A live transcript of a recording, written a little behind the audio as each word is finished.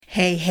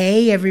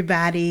Hey,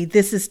 everybody.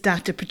 This is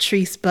Dr.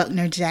 Patrice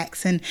Buckner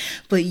Jackson,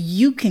 but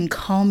you can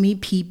call me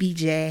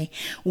PBJ.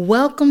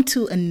 Welcome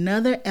to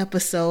another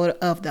episode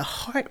of the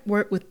Heart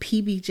Work with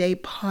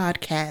PBJ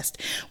podcast,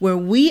 where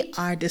we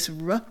are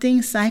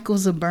disrupting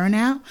cycles of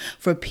burnout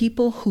for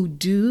people who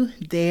do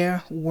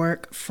their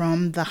work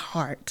from the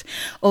heart.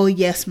 Oh,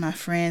 yes, my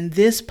friend,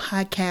 this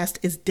podcast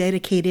is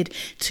dedicated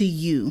to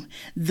you,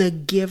 the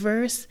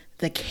givers,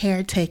 the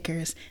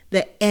caretakers,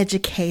 the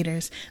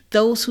educators,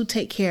 those who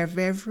take care of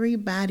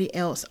everybody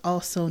else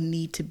also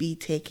need to be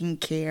taken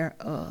care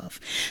of.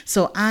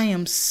 So I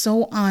am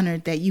so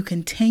honored that you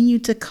continue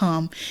to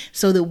come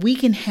so that we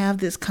can have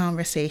this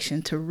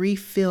conversation to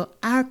refill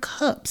our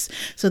cups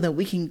so that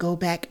we can go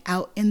back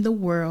out in the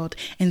world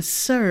and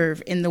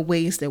serve in the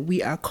ways that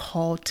we are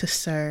called to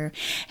serve.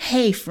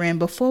 Hey, friend,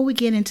 before we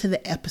get into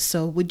the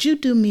episode, would you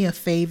do me a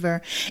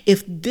favor?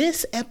 If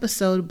this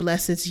episode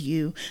blesses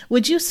you,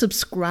 would you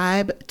subscribe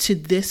to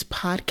this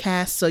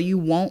podcast so you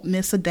won't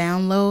miss a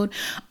download?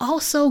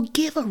 Also,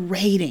 give a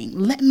rating.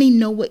 Let me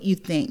know what you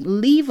think.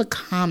 Leave a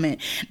comment.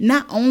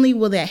 Not only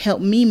will that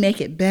help me make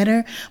it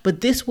better,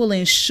 but this will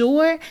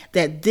ensure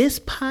that this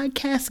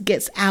podcast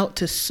gets out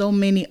to so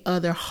many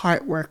other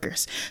heart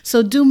workers.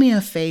 So do me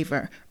a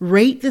favor,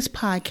 rate this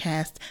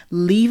podcast,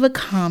 leave a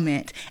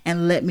comment,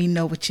 and let me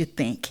know what you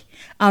think.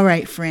 All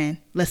right, friend,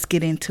 let's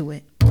get into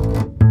it.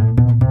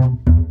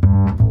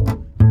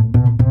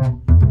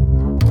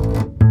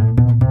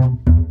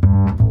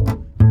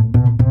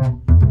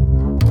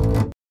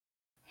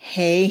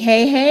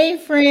 Hey,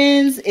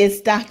 friends, it's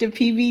Dr.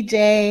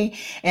 PBJ,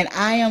 and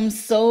I am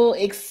so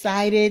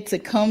excited to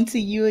come to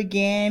you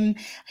again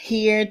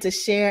here to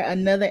share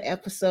another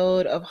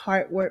episode of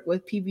Heart Work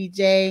with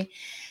PBJ.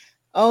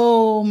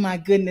 Oh my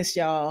goodness,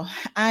 y'all.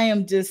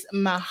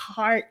 My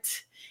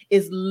heart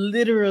is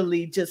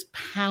literally just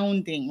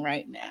pounding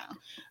right now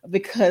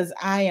because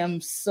I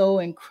am so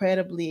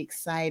incredibly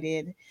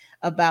excited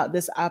about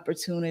this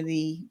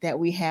opportunity that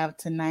we have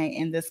tonight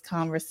and this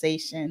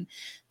conversation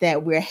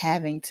that we're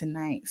having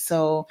tonight.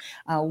 So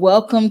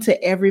welcome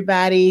to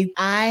everybody.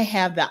 I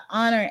have the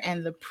honor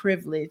and the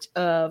privilege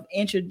of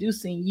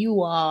introducing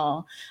you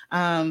all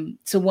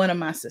to one of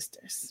my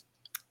sisters.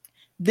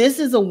 This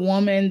is a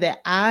woman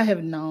that I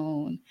have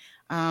known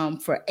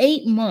for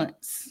 8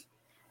 months,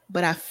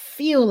 but I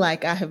feel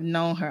like I have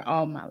known her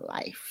all my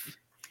life.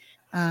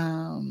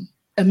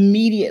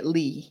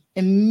 Immediately,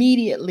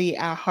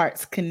 our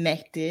hearts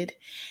connected,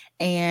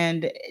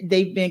 and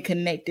they've been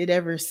connected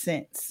ever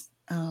since.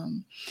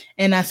 And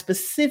I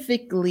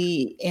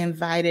specifically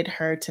invited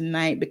her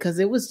tonight because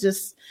it was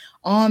just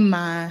on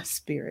my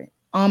spirit.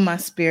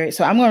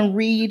 So I'm going to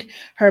read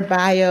her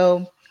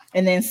bio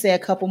and then say a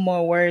couple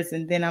more words,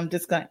 and then I'm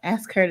just going to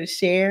ask her to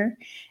share.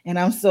 And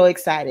I'm so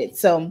excited.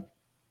 So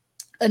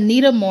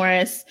Anita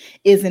Morris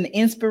is an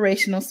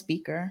inspirational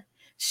speaker,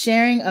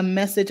 sharing a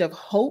message of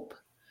hope,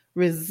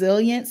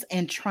 resilience,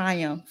 and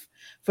triumph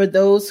for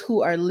those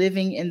who are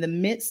living in the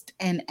midst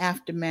and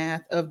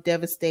aftermath of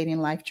devastating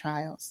life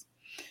trials.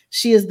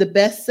 She is the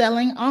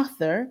best-selling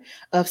author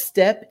of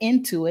Step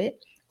Into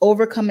It,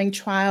 Overcoming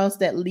Trials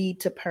That Lead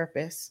to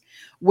Purpose,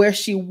 where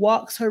she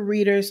walks her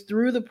readers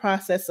through the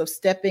process of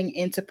stepping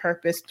into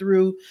purpose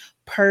through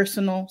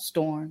personal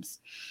storms.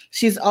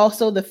 She's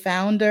also the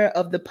founder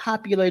of the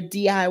popular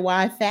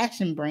DIY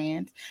fashion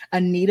brand,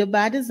 Anita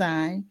by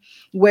Design,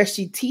 where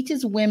she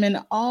teaches women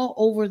all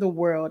over the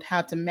world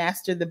how to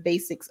master the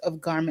basics of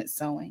garment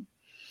sewing.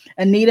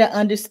 Anita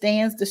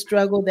understands the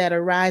struggle that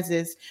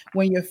arises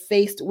when you're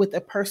faced with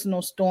a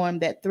personal storm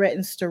that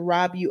threatens to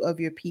rob you of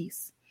your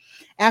peace.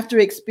 After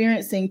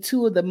experiencing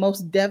two of the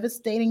most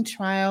devastating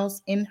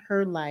trials in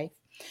her life,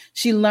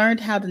 she learned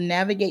how to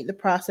navigate the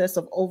process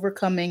of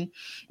overcoming,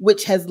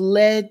 which has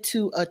led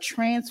to a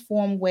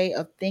transformed way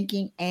of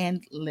thinking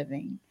and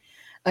living.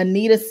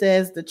 Anita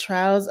says the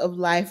trials of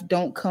life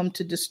don't come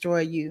to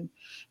destroy you,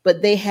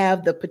 but they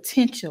have the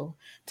potential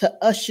to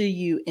usher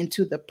you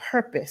into the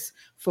purpose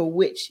for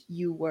which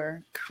you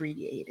were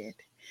created.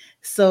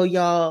 So,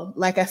 y'all,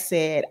 like I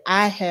said,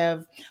 I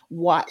have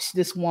watched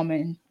this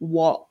woman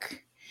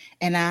walk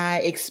and I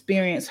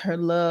experienced her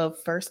love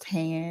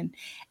firsthand.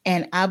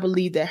 And I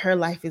believe that her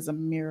life is a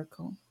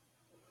miracle.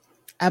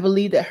 And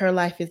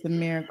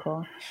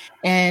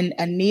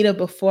Anita,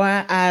 before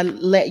I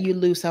let you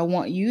loose, I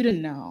want you to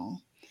know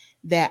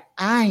that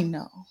I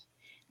know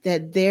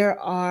that there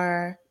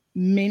are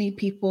many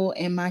people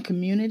in my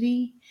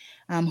community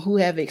who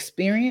have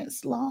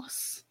experienced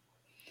loss.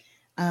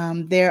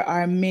 There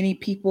are many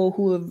people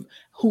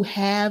who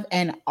have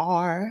and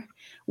are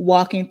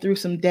walking through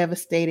some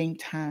devastating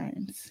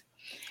times.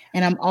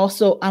 And I'm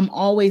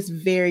always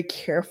very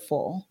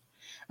careful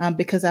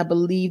because I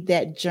believe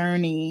that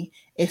journey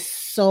is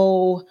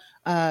so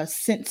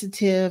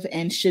sensitive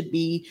and should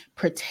be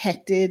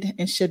protected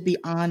and should be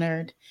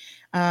honored.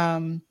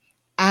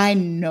 I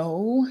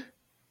know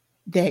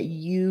that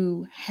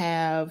you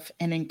have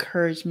an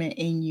encouragement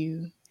in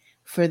you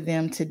for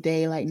them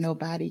today like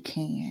nobody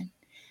can.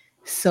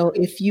 So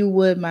if you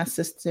would, my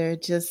sister,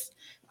 just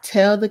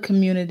tell the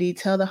community,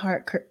 tell the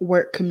Heart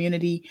Work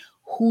community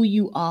who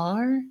you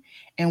are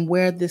and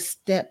where this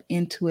step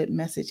into it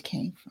message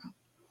came from.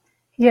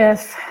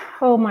 Yes.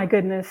 Oh my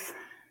goodness.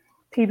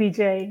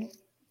 PBJ,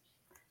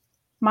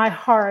 my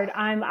heart,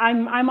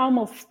 I'm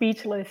almost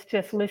speechless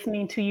just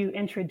listening to you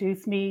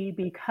introduce me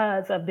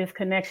because of this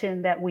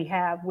connection that we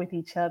have with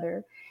each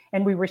other.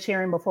 And we were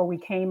sharing before we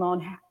came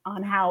on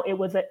how it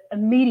was an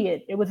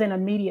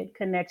immediate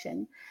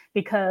connection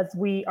because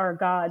we are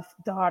God's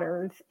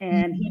daughters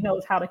and he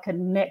knows how to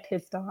connect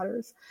his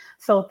daughters.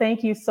 So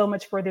thank you so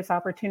much for this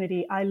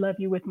opportunity. I love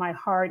you with my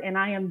heart, and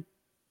I am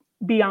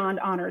beyond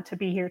honored to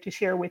be here to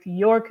share with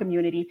your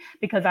community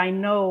because I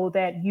know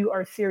that you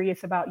are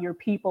serious about your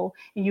people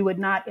and you would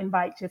not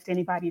invite just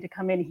anybody to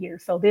come in here.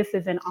 So this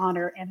is an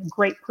honor and a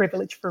great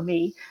privilege for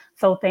me.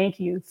 So thank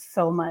you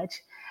so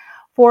much.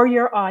 For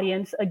your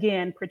audience,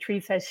 again,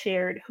 Patrice has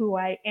shared who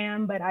I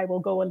am, but I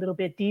will go a little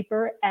bit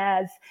deeper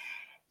as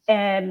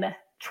an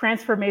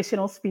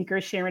transformational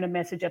speaker sharing a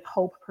message of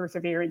hope,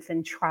 perseverance,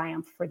 and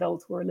triumph for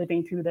those who are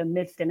living through the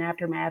midst and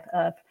aftermath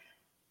of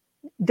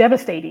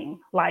devastating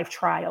life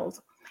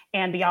trials,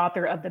 and the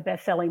author of the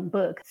best-selling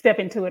book, Step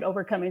Into It,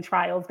 Overcoming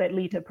Trials That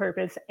Lead to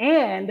Purpose,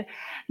 and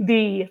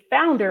the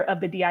founder of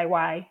the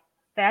DIY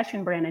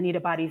fashion brand, Anita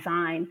by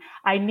Design.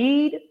 I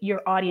need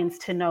your audience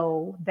to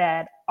know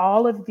that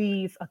all of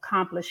these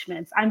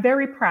accomplishments, I'm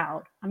very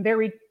proud. I'm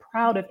very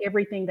proud of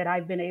everything that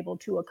I've been able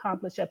to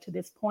accomplish up to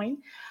this point,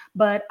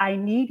 but I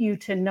need you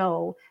to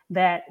know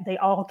that they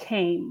all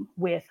came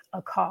with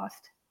a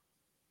cost.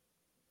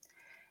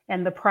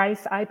 And the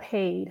price I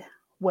paid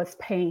was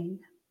pain.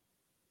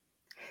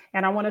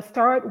 And I want to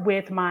start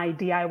with my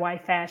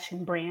DIY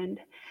fashion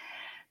brand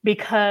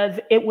because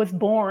it was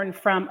born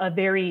from a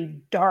very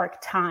dark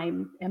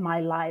time in my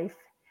life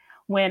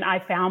when I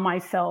found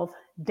myself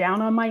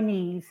down on my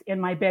knees in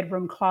my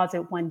bedroom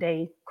closet one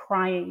day,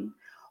 crying,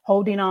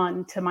 holding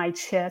on to my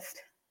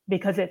chest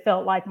because it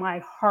felt like my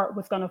heart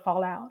was going to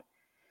fall out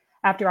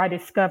after I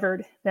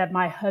discovered that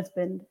my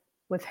husband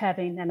was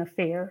having an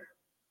affair.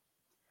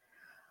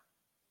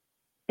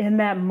 In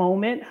that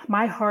moment,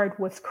 my heart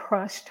was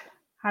crushed.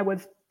 I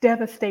was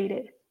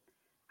devastated.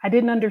 I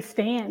didn't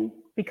understand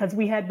because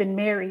we had been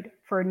married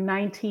for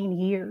 19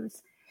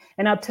 years.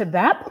 And up to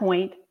that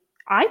point,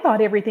 I thought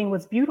everything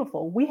was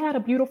beautiful. We had a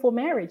beautiful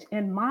marriage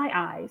in my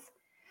eyes.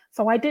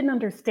 So I didn't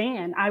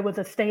understand. I was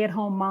a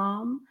stay-at-home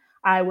mom.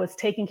 I was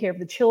taking care of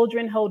the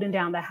children, holding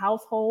down the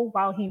household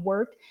while he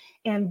worked.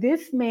 And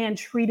this man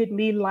treated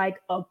me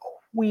like a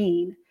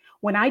queen.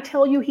 When I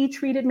tell you he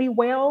treated me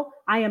well,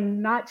 I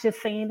am not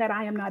just saying that,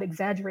 I am not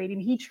exaggerating.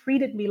 He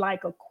treated me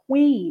like a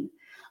queen.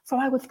 So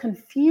I was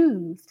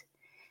confused.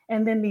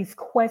 And then these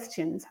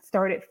questions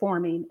started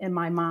forming in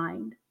my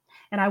mind.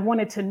 And I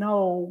wanted to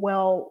know,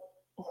 well,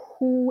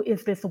 who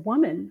is this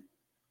woman?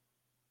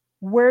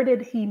 Where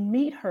did he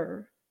meet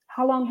her?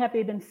 How long have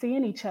they been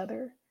seeing each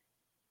other?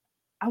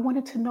 I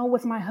wanted to know,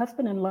 was my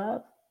husband in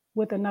love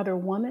with another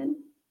woman?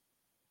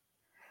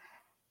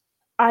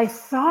 I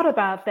thought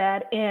about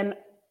that and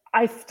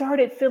I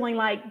started feeling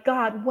like,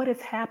 God, what is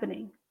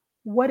happening?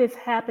 What is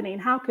happening?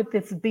 How could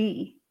this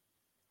be?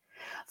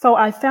 So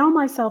I found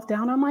myself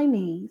down on my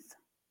knees.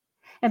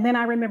 And then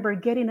I remember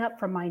getting up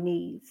from my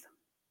knees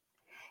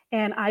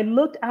and I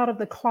looked out of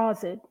the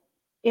closet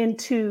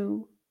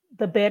into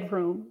the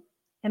bedroom,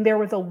 and there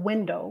was a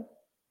window,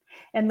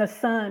 and the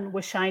sun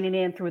was shining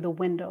in through the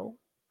window.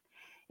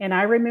 And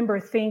I remember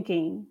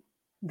thinking,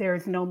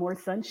 there's no more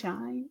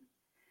sunshine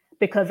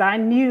because I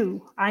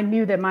knew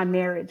that my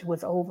marriage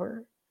was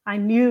over. I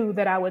knew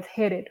that I was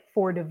headed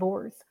for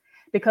divorce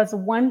because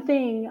one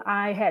thing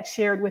I had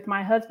shared with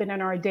my husband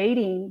in our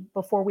dating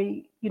before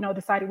we,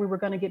 decided we were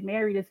going to get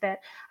married is that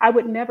I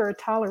would never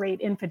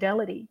tolerate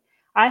infidelity.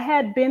 I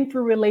had been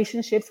through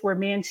relationships where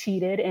men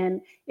cheated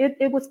and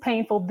it was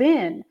painful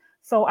then.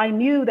 So I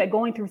knew that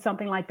going through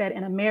something like that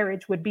in a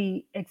marriage would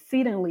be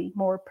exceedingly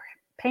more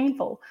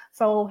painful.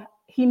 So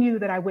he knew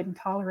that I wouldn't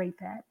tolerate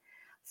that.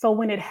 So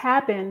when it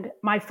happened,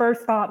 my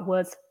first thought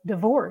was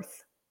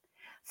divorce.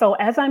 So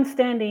as I'm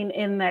standing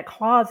in that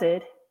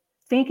closet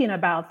thinking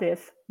about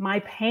this,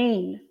 my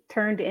pain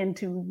turned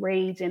into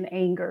rage and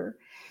anger.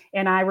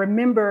 And I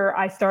remember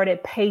I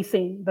started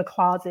pacing the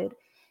closet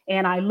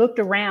and I looked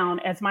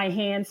around as my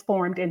hands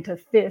formed into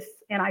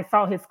fists and I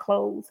saw his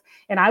clothes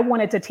and I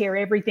wanted to tear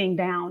everything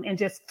down and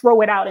just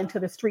throw it out into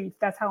the streets.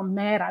 That's how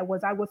mad I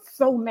was. I was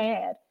so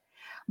mad,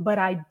 but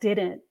I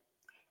didn't.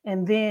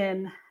 And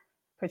then,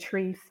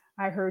 Patrice,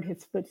 I heard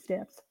his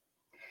footsteps.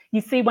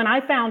 You see, when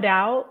I found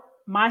out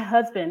my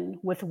husband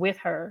was with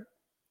her,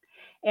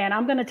 and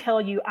I'm going to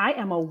tell you, I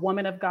am a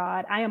woman of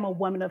God. I am a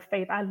woman of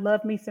faith. I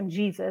love me some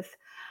Jesus.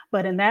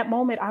 But in that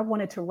moment, I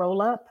wanted to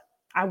roll up.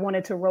 I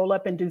wanted to roll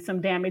up and do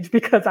some damage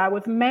because I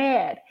was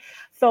mad.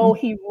 So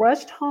he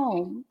rushed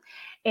home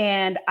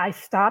and I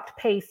stopped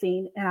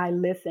pacing and I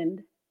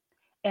listened.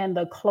 And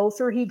the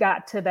closer he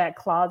got to that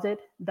closet,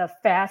 the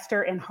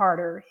faster and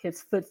harder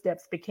his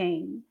footsteps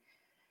became.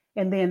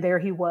 And then there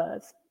he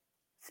was,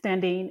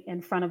 standing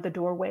in front of the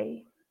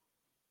doorway.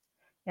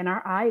 And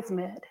our eyes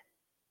met.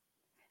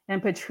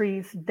 And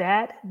Patrice,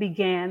 that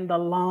began the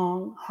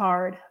long,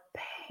 hard,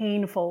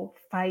 painful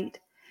fight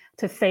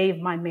to save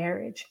my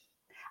marriage.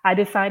 I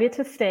decided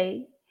to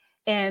stay,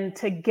 and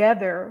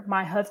together,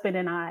 my husband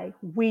and I,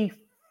 we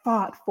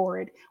fought for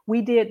it.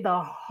 We did the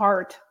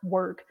heart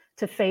work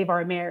to save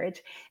our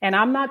marriage. And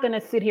I'm not going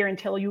to sit here and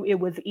tell you it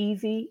was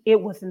easy.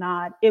 It was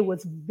not. It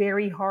was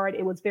very hard.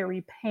 It was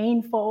very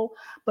painful,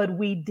 but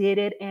we did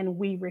it and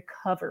we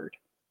recovered.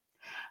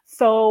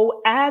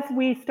 So as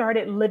we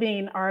started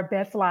living our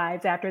best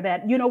lives after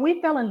that,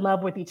 we fell in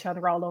love with each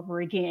other all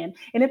over again.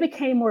 And it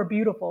became more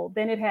beautiful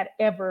than it had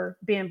ever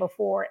been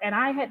before. And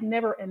I had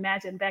never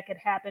imagined that could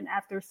happen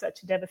after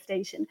such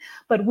devastation.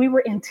 But we were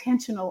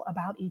intentional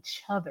about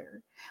each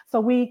other. So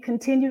we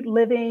continued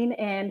living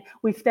and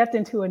we stepped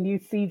into a new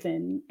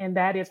season, and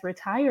that is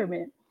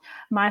retirement.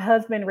 My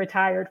husband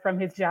retired from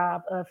his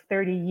job of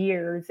 30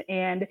 years.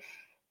 And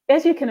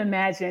as you can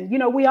imagine,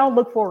 we all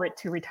look forward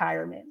to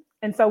retirement.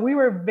 And so we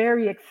were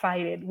very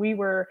excited. We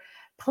were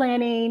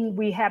planning.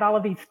 We had all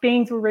of these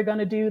things we were going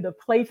to do, the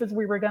places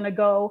we were going to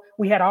go.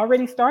 We had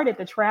already started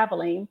the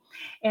traveling.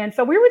 And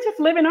so we were just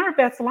living our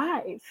best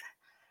lives.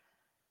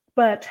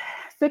 But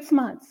 6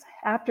 months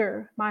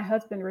after my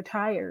husband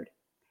retired,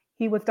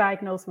 he was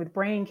diagnosed with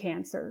brain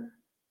cancer.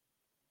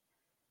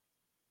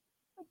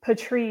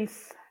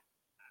 Patrice,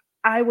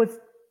 I was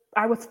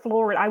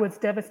floored. I was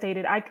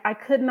devastated. I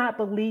could not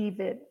believe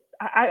it.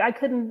 I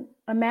couldn't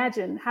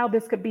imagine how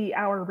this could be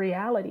our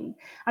reality.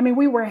 I mean,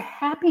 we were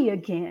happy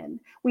again.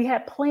 We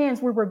had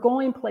plans. We were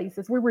going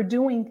places. We were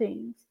doing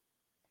things.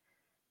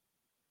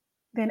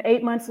 Then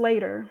 8 months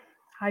later,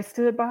 I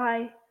stood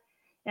by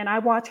and I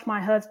watched my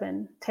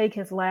husband take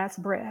his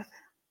last breath.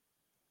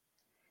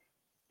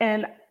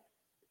 And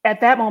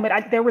at that moment,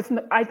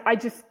 I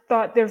just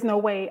thought, there's no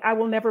way I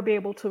will never be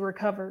able to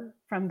recover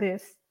from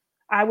this.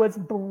 I was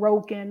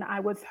broken. I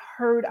was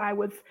hurt. I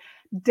was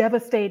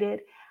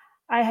devastated.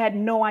 I had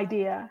no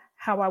idea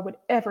how I would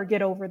ever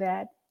get over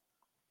that.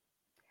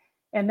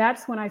 And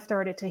that's when I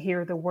started to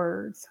hear the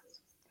words.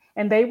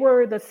 And they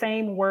were the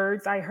same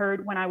words I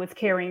heard when I was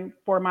caring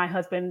for my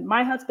husband.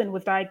 My husband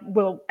was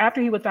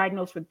after he was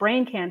diagnosed with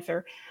brain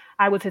cancer,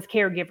 I was his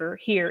caregiver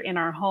here in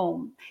our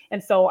home.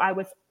 And so I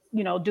was,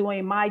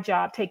 doing my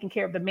job, taking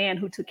care of the man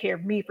who took care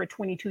of me for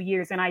 22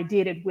 years. And I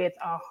did it with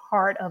a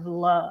heart of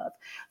love.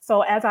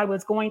 So as I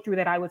was going through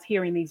that, I was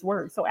hearing these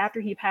words. So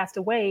after he passed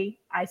away,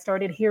 I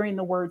started hearing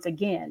the words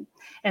again.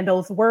 And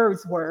those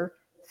words were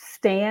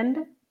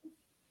stand,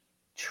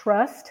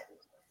 trust,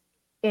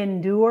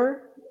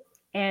 endure,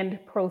 and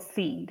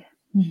proceed.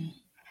 Mm-hmm.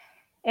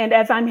 And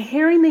as I'm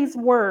hearing these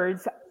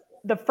words,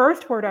 the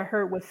first word I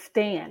heard was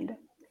stand.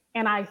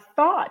 And I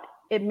thought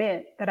it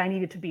meant that I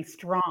needed to be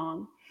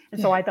strong. And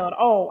so I thought,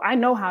 I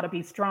know how to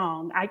be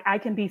strong. I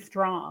can be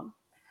strong.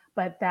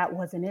 But that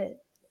wasn't it.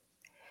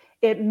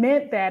 It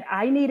meant that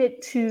I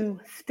needed to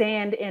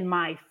stand in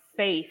my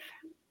faith,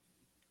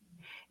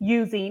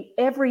 using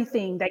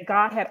everything that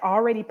God had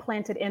already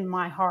planted in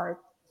my heart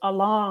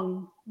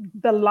along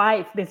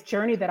this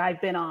journey that I've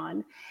been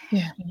on,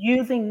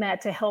 using that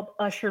to help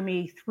usher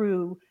me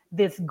through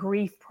this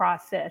grief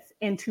process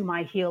into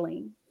my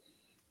healing.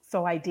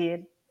 So I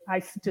did. I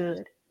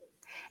stood.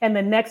 And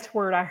the next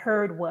word I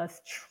heard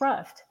was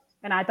trust.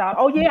 And I thought,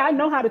 I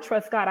know how to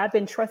trust God. I've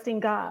been trusting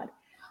God.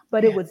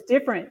 But it was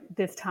different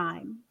this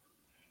time.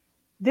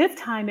 This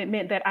time it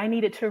meant that I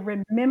needed to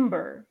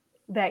remember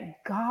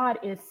that God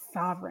is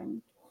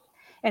sovereign.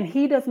 And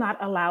he does not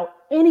allow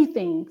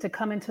anything to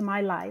come into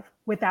my life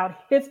without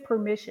his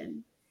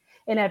permission.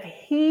 And if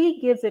he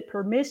gives it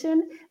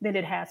permission, then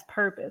it has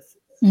purpose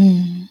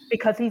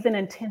because he's an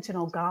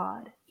intentional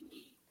God.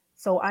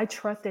 So I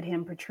trusted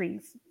him,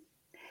 Patrice.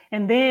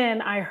 And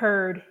then I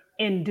heard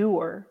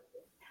endure,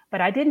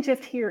 but I didn't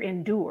just hear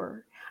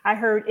endure. I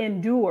heard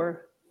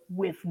endure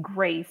with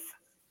grace.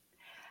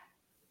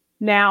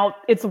 Now,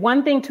 it's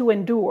one thing to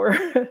endure,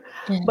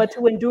 but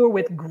to endure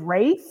with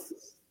grace,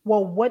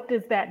 well, what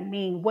does that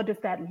mean? What does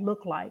that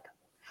look like?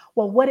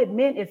 Well, what it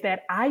meant is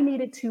that I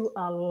needed to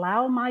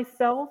allow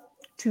myself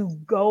to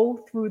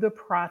go through the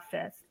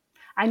process.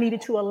 I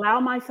needed to allow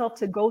myself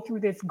to go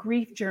through this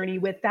grief journey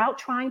without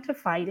trying to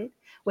fight it,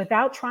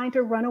 without trying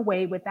to run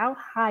away, without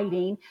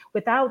hiding,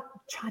 without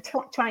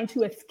trying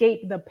to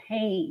escape the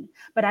pain.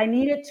 But I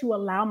needed to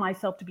allow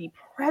myself to be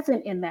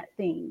present in that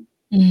thing.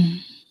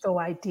 So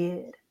I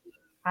did.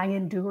 I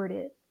endured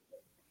it.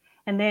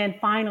 And then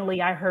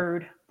finally, I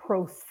heard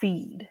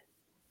proceed.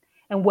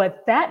 And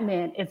what that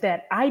meant is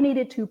that I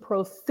needed to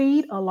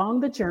proceed along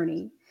the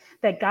journey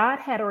that God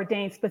had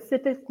ordained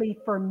specifically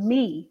for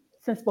me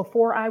since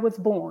before I was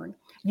born,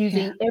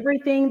 using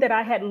everything that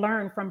I had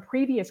learned from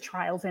previous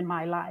trials in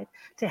my life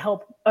to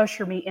help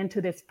usher me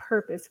into this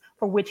purpose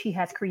for which he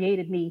has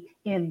created me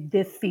in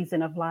this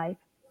season of life.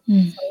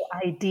 So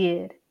I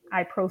did.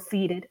 I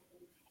proceeded.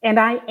 And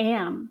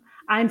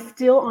I'm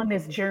still on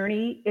this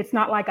journey. It's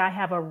not like I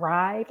have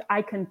arrived.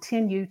 I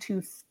continue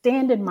to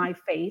stand in my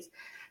faith,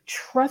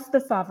 trust the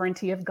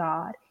sovereignty of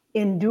God,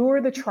 endure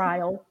the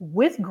trial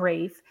with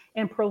grace,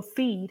 and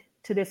proceed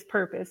to this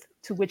purpose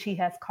to which he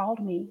has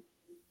called me.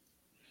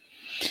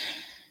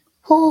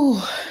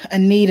 Oh,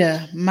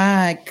 Anita,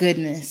 my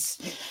goodness.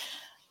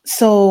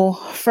 So,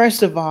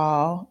 first of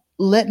all,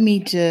 let me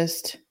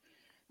just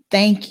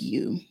thank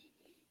you.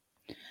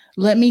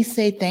 Let me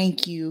say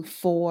thank you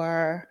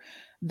for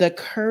the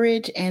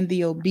courage and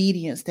the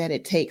obedience that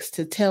it takes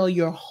to tell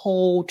your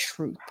whole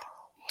truth.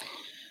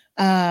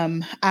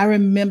 I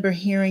remember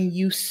hearing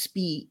you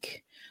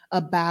speak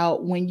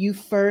about when you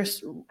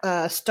first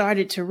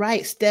started to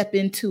write, Step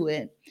Into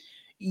It.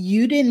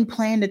 You didn't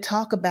plan to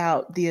talk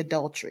about the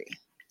adultery.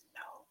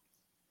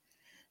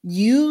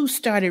 You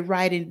started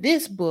writing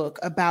this book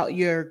about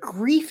your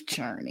grief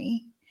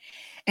journey.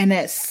 And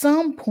at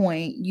some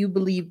point, you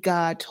believe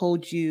God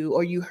told you,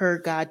 or you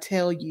heard God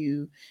tell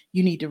you,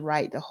 you need to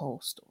write the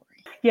whole story.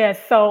 Yes.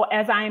 So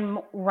as I'm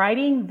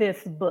writing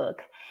this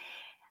book,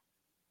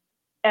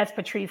 as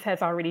Patrice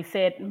has already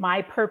said,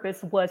 my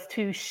purpose was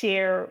to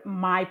share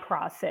my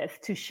process,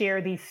 to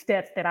share these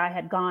steps that I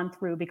had gone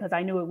through because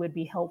I knew it would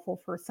be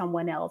helpful for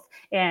someone else.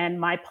 And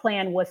my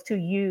plan was to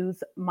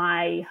use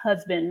my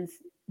husband's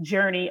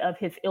journey of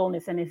his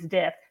illness and his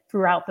death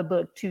throughout the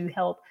book to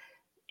help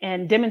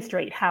and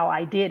demonstrate how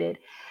I did it.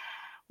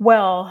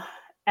 Well,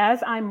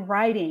 as I'm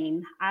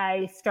writing,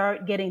 I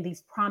start getting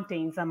these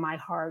promptings on my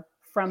heart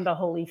from the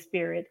Holy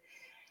Spirit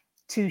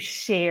to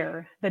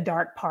share the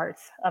dark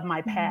parts of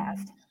my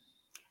past.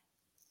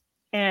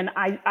 And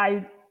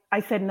I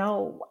said,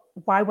 no,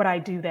 why would I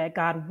do that,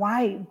 God?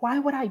 Why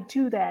would I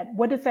do that?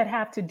 What does that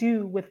have to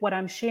do with what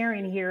I'm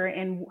sharing here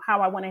and how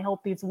I want to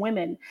help these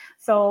women?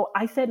 So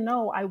I said,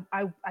 no,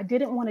 I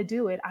didn't want to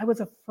do it. I was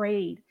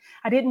afraid.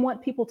 I didn't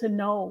want people to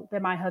know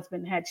that my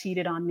husband had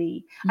cheated on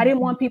me. I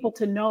didn't want people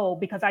to know,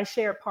 because I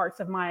shared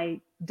parts of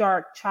my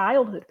dark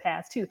childhood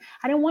past too.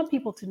 I didn't want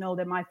people to know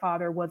that my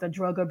father was a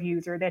drug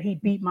abuser, that he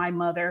beat my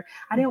mother.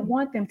 I didn't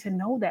want them to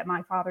know that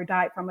my father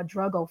died from a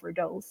drug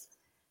overdose.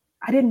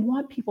 I didn't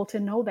want people to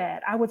know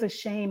that. I was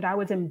ashamed. I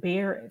was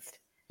embarrassed.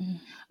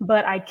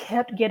 But I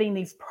kept getting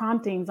these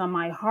promptings on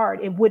my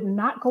heart. It would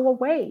not go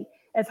away.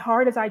 As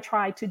hard as I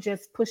tried to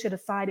just push it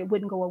aside, it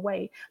wouldn't go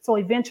away. So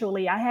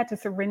eventually I had to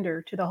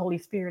surrender to the Holy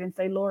Spirit and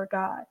say, Lord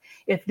God,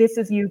 if this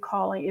is you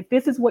calling, if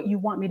this is what you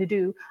want me to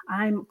do,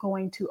 I'm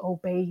going to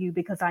obey you,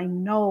 because I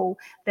know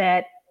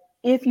that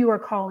if you are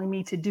calling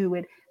me to do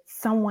it,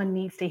 someone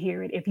needs to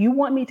hear it. If you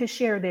want me to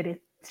share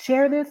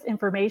this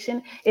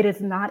information, it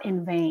is not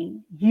in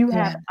vain. You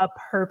have a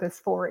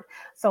purpose for it.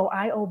 So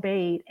I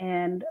obeyed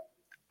and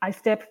I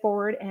stepped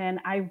forward and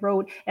I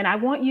wrote. And I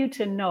want you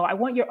to know, I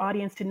want your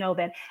audience to know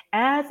that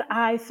as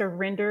I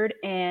surrendered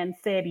and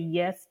said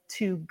yes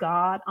to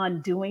God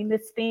on doing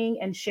this thing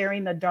and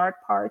sharing the dark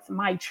parts,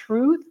 my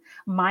truth,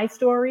 my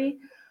story,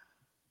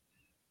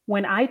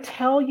 when I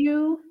tell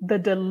you the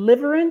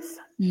deliverance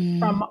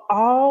from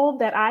all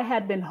that I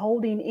had been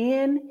holding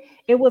in,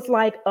 it was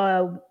like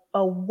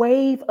a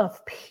wave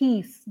of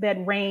peace that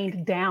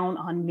rained down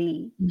on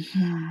me.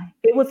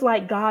 It was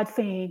like God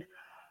saying,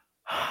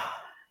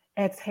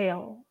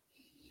 exhale,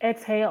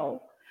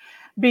 exhale.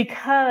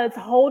 Because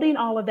holding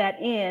all of that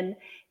in,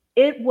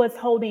 it was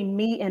holding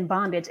me in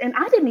bondage. And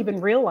I didn't even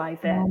realize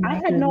that. Oh I my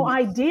had no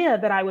goodness. idea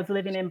that I was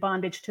living in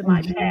bondage to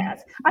my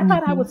past. I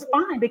thought I was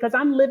fine because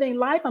I'm living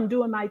life, I'm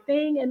doing my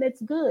thing, and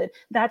it's good.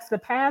 That's the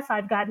past.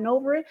 I've gotten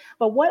over it.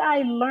 But what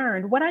I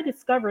learned, what I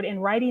discovered in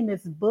writing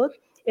this book,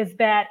 is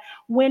that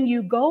when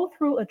you go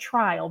through a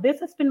trial, this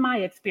has been my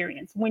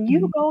experience. When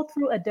you go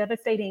through a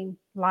devastating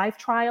life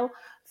trial,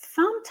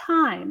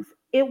 sometimes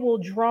it will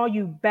draw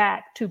you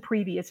back to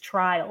previous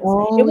trials.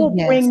 It Oh, will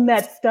yes. bring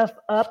that stuff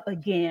up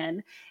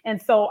again.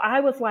 And so I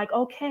was like,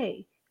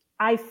 okay,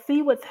 I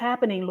see what's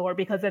happening, Lord,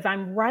 because as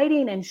I'm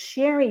writing and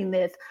sharing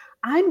this,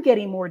 I'm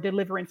getting more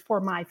deliverance for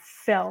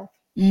myself.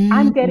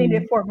 I'm getting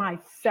it for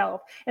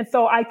myself. And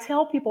so I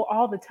tell people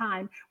all the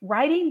time,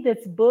 writing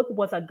this book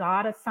was a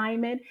God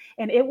assignment,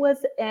 and it was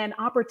an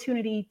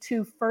opportunity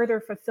to further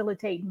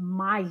facilitate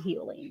my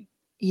healing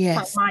from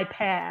Yes. my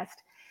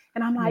past.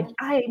 And I'm like,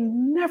 I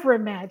never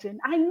imagined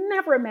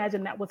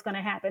that was going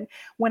to happen.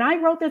 When I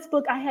wrote this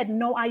book, I had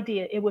no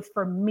idea it was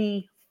for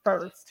me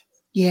first.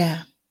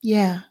 Yeah.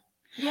 Yeah.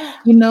 Yeah.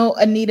 You know,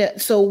 Anita,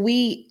 so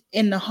we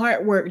in the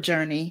heart work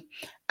journey,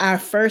 our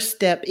first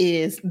step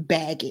is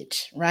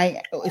baggage,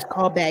 right? It's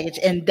called baggage.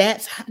 And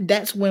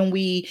that's when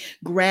we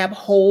grab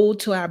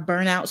hold to our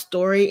burnout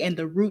story and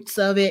the roots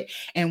of it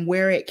and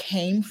where it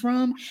came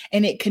from.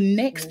 And it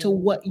connects to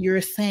what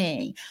you're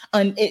saying.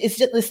 And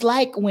it's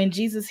like when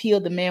Jesus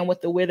healed the man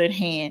with the withered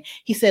hand,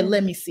 he said,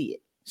 let me see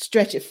it,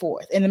 stretch it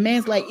forth. And the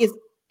man's like,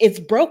 it's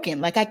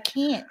broken. Like I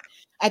can't.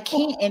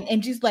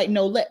 And just like,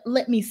 no,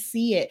 let me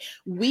see it.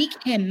 We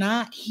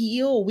cannot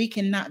heal. We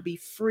cannot be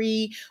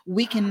free.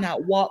 We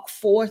cannot walk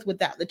forth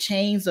without the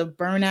chains of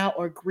burnout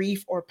or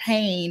grief or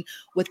pain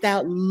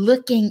without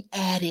looking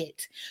at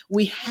it.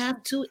 We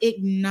have to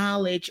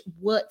acknowledge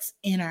what's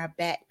in our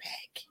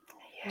backpack.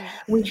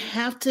 We Yes.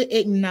 have to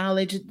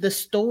acknowledge the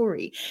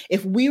story.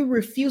 If we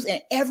refuse,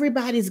 and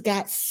everybody's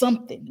got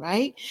something,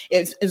 right?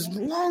 As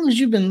long as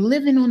you've been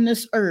living on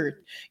this earth,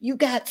 you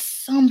got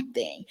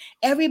something.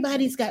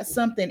 Everybody's got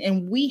something,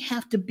 and we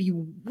have to be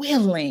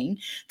willing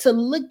to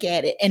look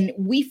at it. And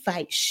we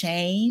fight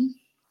shame,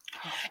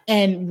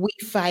 and we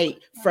fight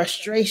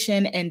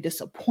frustration and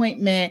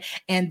disappointment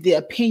and the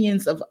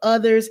opinions of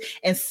others.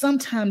 And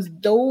sometimes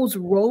those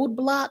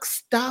roadblocks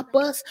stop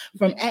us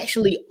from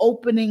actually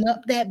opening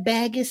up that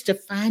baggage to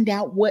find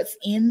out what's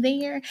in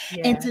there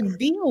and Yes. to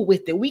deal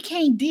with it. We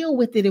can't deal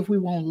with it if we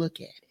won't look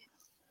at it.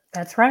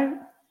 That's right.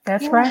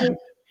 That's Yeah. right.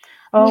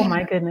 Oh Yeah.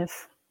 my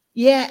goodness.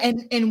 Yeah,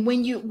 and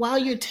when you while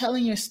you're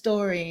telling your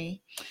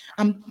story,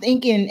 I'm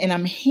thinking and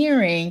I'm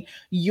hearing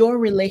your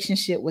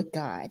relationship with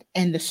God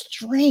and the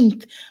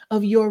strength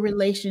of your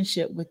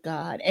relationship with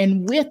God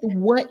and with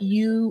what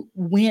you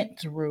went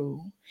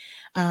through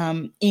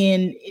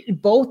in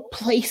both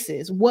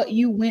places, what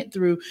you went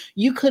through.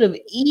 You could have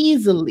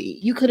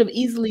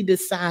easily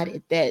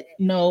decided that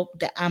no,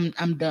 that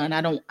I'm done.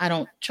 I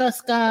don't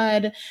trust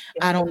God.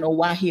 I don't know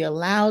why He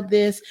allowed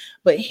this.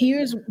 But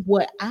here's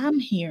what I'm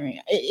hearing.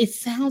 It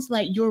sounds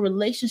like your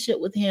relationship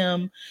with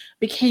Him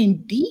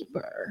became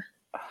deeper.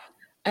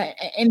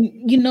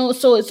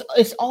 So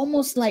it's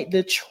almost like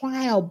the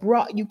trial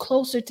brought you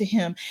closer to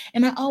Him.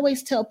 And I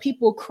always tell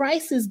people,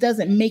 crisis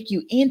doesn't make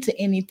you into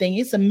anything.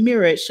 It's a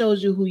mirror. It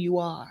shows you who you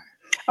are.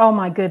 Oh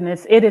my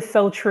goodness, it is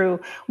so true.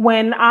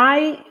 When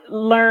I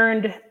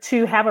learned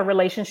to have a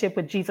relationship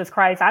with Jesus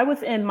Christ, it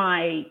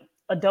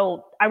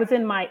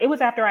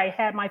was after I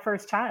had my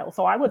first child.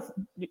 So I was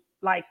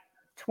like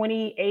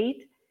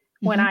 28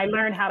 when Mhm, I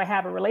learned how to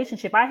have a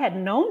relationship. I had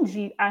known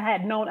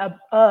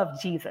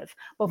of Jesus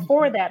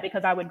before mhm. that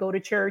because I would go to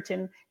church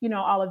and,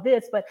 all of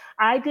this, but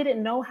I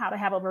didn't know how to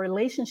have a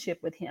relationship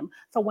with him.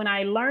 So when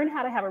I learned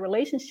how to have a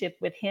relationship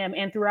with him,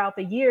 and throughout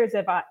the years,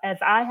 as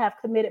I have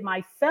committed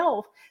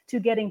myself to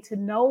getting to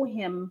know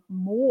him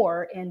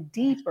more and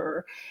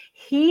deeper,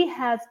 he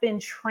has been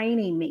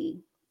training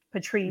me,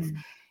 Patrice.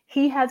 Mm.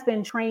 He has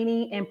been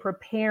training and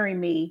preparing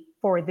me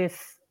for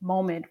this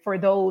moment, for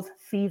those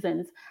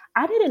seasons.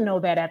 I didn't know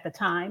that at the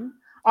time.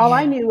 All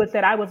I Yeah. knew was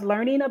that I was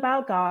learning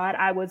about God.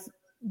 I was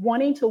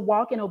wanting to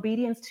walk in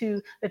obedience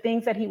to the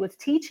things that he was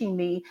teaching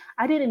me.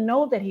 I didn't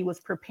know that he was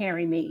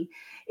preparing me.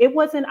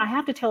 I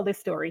have to tell this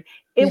story.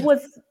 It Yeah.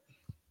 was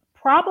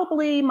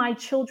probably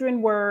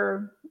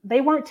they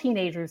weren't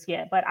teenagers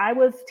yet, but I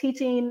was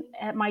teaching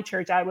at my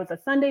church. I was a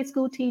Sunday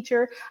school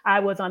teacher. I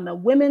was on the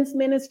women's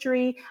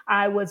ministry.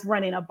 I was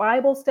running a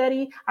Bible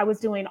study. I was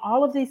doing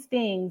all of these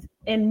things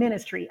in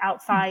ministry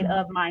outside Mhm,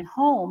 of my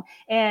home.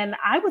 And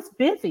I was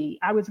busy.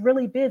 I was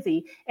really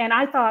busy. And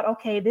I thought,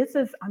 okay,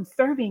 I'm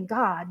serving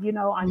God.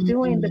 I'm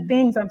doing the mhm,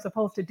 things I'm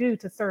supposed to do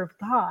to serve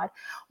God.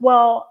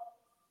 Well,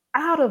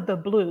 out of the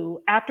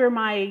blue, after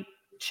my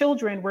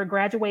children were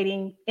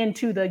graduating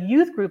into the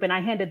youth group and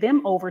I handed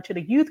them over to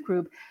the youth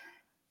group,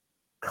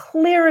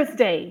 clear as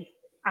day,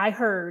 I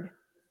heard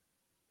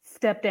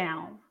step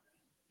down.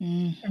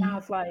 And I mhm.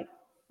 was like,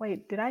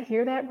 wait, did I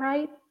hear that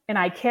right? And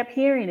I kept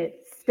hearing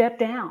it, step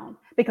down,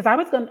 because I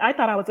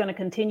thought I was going to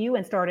continue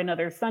and start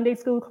another Sunday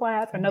school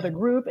class, another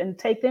group, and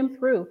take them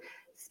through.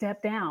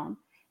 Step down.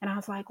 And I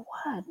was like,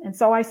 what? And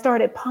so I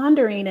started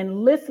pondering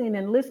and listening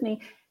and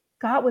listening.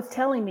 God was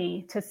telling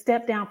me to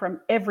step down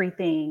from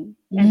everything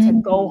and to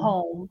go Mm.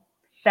 home.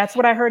 That's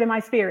what I heard in my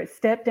spirit.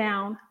 Step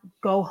down,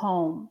 go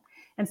home.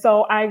 And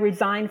so I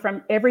resigned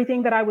from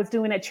everything that I was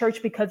doing at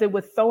church because it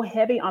was so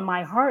heavy on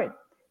my heart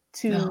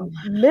Oh, to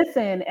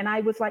listen. And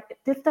I was like,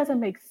 this doesn't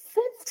make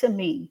sense to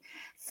me.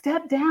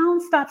 Step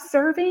down, stop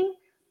serving.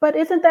 But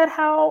isn't that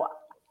how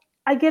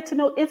I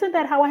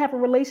have a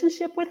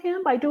relationship with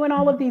him, by doing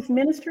all of these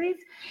ministries?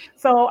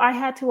 So I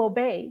had to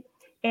obey.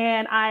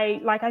 And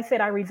like I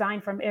said, I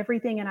resigned from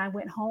everything and I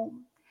went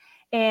home.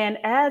 And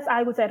as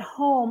I was at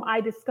home,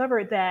 I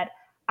discovered that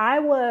I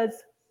was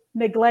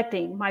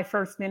neglecting my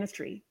first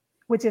ministry,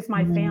 which is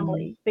my mm,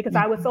 family, because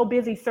I was mhm. so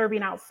busy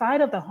serving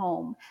outside of the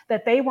home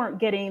that they weren't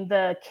getting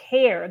the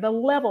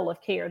level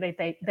of care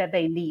that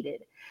they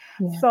needed.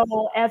 Yeah.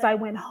 So as I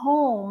went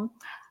home,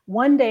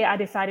 one day I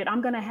decided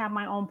I'm going to have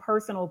my own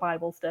personal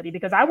Bible study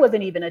because I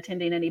wasn't even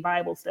attending any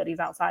Bible studies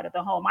outside of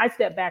the home. I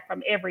stepped back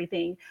from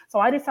everything. So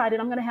I decided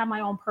I'm going to have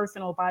my own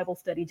personal Bible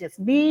study, just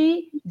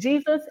me,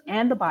 Jesus,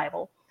 and the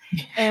Bible.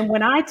 And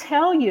when I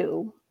tell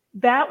you,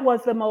 that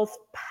was the most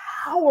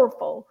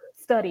powerful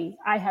study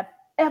I have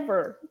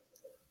ever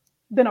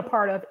been a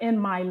part of in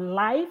my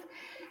life.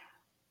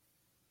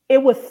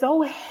 It was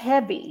so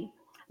heavy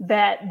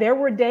that there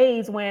were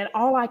days when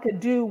all I could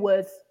do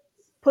was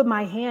put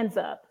my hands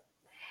up.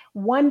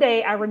 One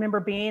day I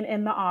remember being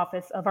in the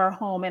office of our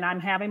home and I'm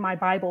having my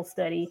Bible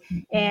study,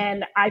 Mhm,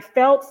 and I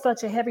felt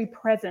such a heavy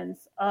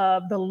presence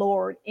of the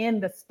Lord in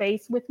the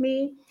space with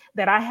me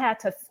that I had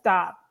to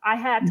stop. I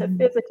had to mhm,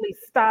 physically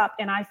stop,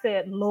 and I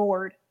said,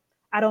 Lord,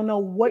 I don't know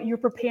what you're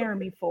preparing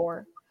me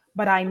for,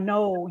 but I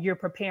know you're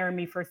preparing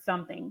me for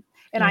something.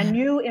 And I Yeah.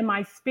 knew in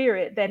my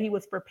spirit that he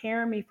was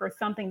preparing me for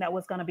something that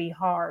was going to be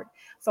hard.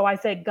 So I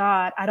said,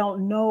 God, I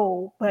don't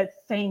know, but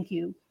thank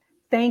you.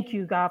 Thank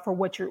you, God, for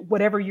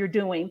whatever you're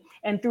doing.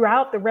 And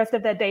throughout the rest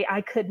of that day,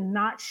 I could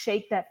not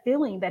shake that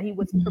feeling that he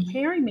was Mhm.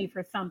 preparing me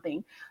for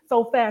something.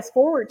 So fast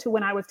forward to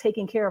when I was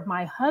taking care of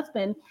my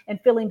husband and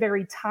feeling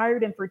very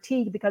tired and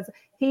fatigued because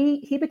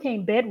he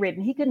became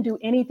bedridden. He couldn't do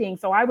anything.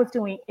 So I was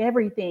doing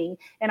everything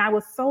and I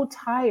was so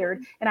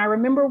tired. And I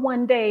remember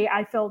one day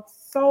I felt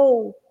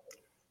so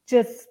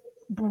just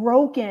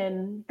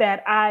broken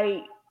that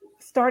I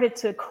started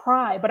to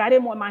cry, but I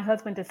didn't want my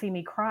husband to see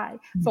me cry.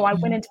 So I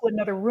went Mhm. into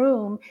another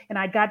room and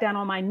I got down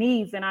on my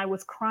knees and I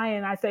was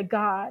crying. I said,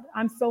 God,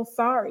 I'm so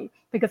sorry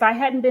because I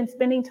hadn't been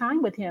spending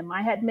time with him.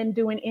 I hadn't been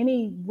doing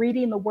any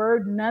reading the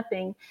word,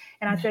 nothing.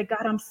 And I said,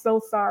 God, I'm so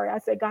sorry. I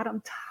said, God,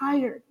 I'm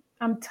tired.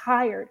 I'm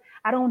tired.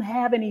 I don't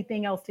have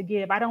anything else to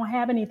give. I don't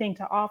have anything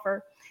to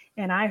offer.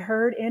 And I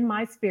heard in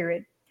my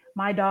spirit,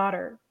 my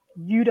daughter,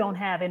 you don't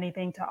have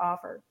anything to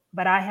offer,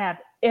 but I have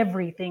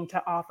everything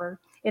to offer.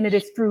 And it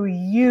is through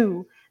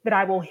you that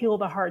I will heal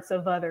the hearts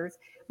of others.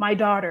 My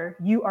daughter,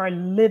 you are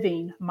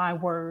living my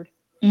word.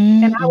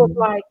 And I was Mhm.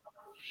 like,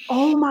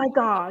 oh my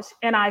gosh.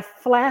 And I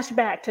flashed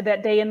back to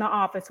that day in the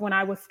office when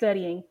I was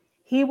studying.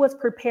 He was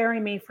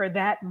preparing me for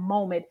that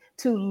moment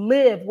to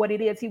live what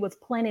it is he was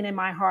planning in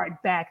my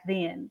heart back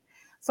then.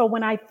 So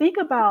when I think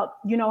about,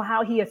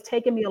 how he has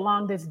taken me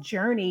along this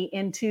journey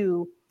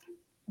into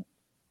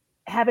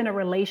having a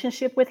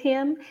relationship with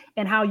him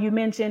and how you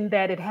mentioned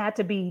that it had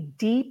to be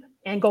deep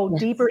and go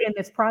deeper Yes. in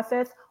this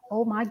process.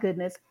 Oh my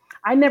goodness.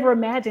 I never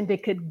imagined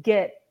it could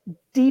get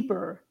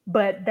deeper,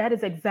 but that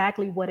is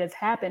exactly what has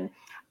happened.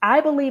 I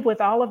believe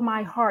with all of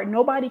my heart,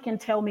 nobody can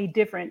tell me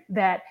different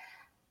that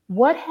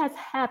what has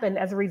happened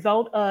as a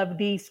result of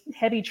these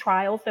heavy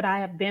trials that I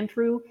have been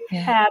through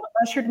Yeah. have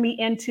ushered me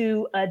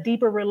into a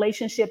deeper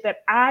relationship that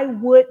I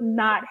would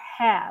not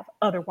have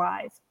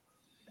otherwise.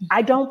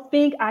 I don't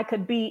think I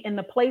could be in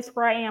the place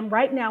where I am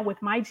right now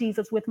with my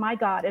Jesus, with my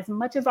God, as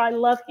much as I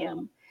love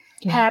him,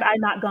 Yeah. had I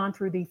not gone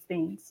through these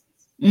things.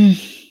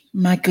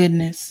 My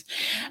goodness.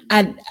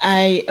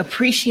 I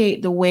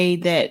appreciate the way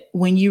that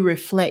when you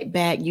reflect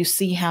back, you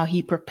see how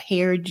he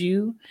prepared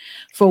you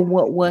for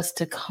what was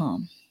to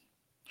come.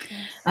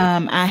 Yes.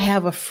 I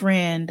have a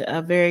friend,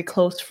 a very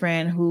close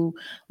friend, who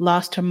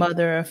lost her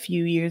mother a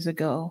few years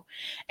ago.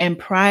 And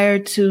prior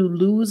to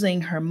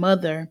losing her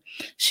mother,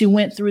 she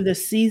went through the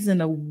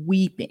season of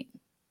weeping,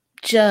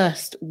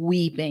 just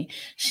weeping.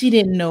 She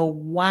didn't know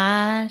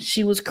why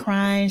she was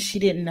crying. She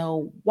didn't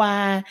know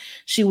why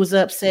she was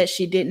upset.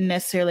 She didn't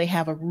necessarily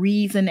have a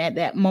reason at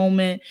that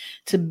moment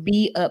to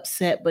be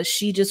upset, but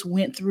she just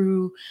went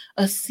through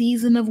a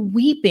season of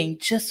weeping,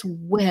 just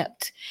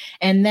wept.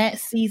 And that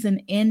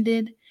season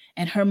ended.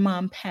 And her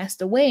mom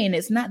passed away. And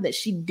it's not that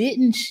she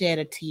didn't shed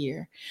a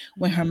tear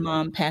when her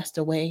mom passed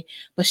away,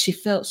 but she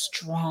felt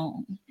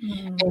strong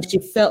and Mm. she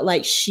felt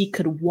like she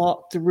could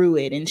walk through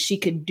it and she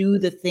could do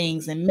the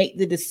things and make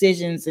the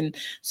decisions and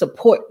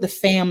support the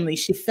family.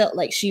 She felt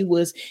like she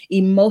was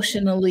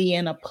emotionally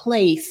in a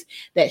place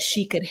that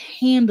she could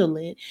handle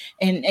it.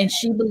 And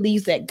she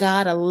believes that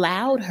God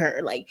allowed her.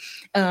 Like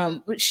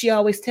she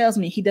always tells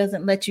me, he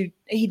doesn't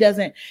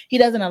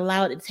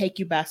allow it to take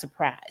you by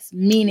surprise.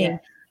 Yeah. Meaning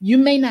you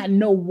may not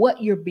know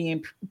what you're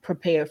being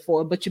prepared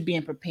for, but you're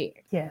being prepared.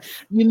 Yes.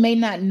 You may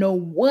not know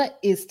what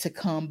is to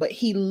come, but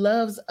he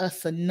loves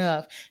us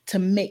enough to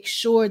make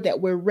sure that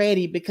we're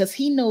ready because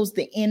he knows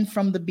the end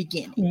from the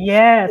beginning.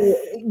 Yes.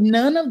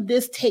 None of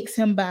this takes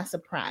him by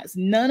surprise.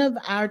 None of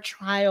our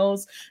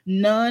trials,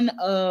 none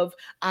of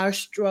our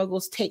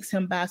struggles takes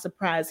him by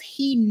surprise.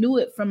 He knew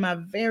it from our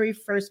very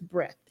first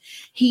breath.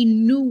 He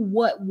knew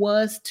what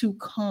was to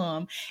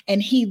come,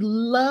 and he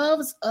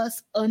loves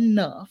us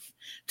enough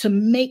to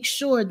make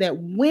sure that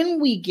when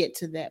we get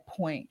to that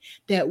point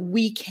that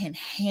we can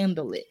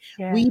handle it.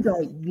 Yes. We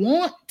don't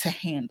want to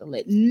handle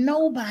it.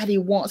 Nobody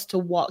wants to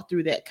walk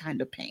through that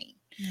kind of pain.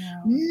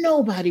 No.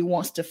 Nobody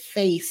wants to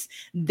face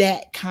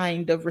that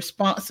kind of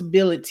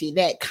responsibility,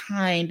 that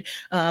kind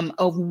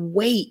of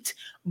weight,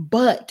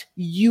 but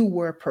you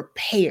were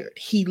prepared.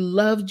 He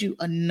loved you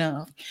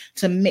enough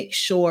to make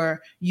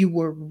sure you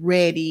were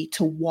ready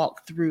to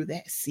walk through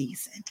that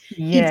season.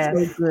 He's so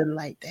Yes. good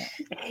like that.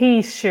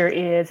 He sure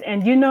is.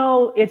 And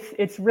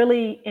it's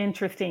really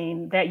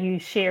interesting that you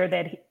share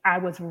that I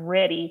was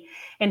ready.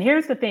 And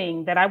here's the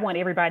thing that I want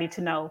everybody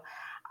to know.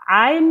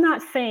 I'm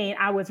not saying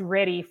I was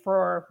ready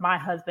for my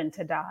husband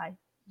to die.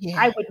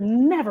 I Yeah. would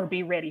never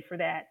be ready for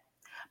that.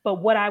 But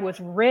what I was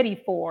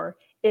ready for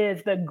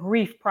is the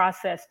grief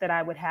process that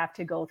I would have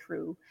to go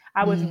through.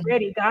 I was Mm,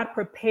 ready. God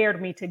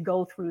prepared me to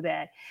go through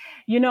that.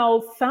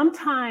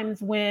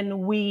 Sometimes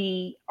when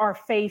we are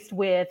faced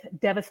with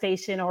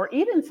devastation or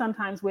even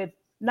sometimes with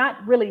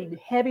not really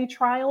heavy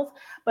trials,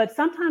 but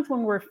sometimes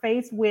when we're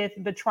faced with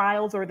the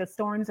trials or the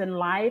storms in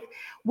life,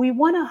 we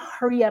want to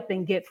hurry up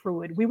and get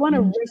through it. We want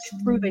to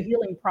rush through the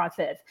healing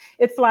process.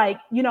 It's like,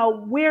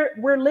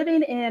 we're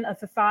living in a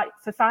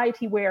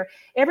society where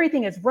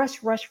everything is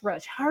rush, rush,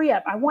 rush. Hurry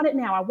up. I want it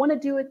now. I want to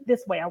do it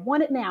this way. I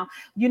want it now.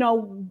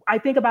 I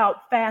think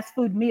about fast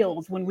food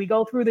meals. When we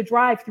go through the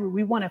drive-through,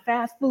 we want a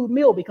fast food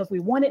meal because we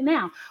want it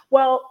now.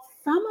 Well,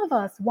 some of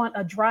us want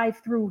a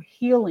drive-through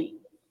healing.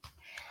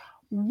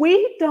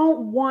 We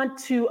don't want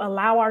to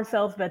allow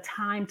ourselves the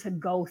time to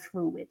go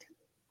through it.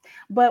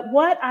 But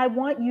what I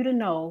want you to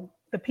know,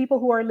 the people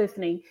who are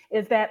listening,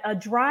 is that a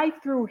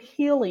drive-through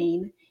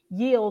healing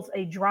yields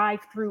a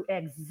drive-through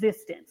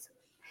existence.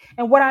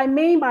 And what I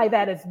mean by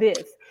that is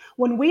this: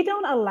 when we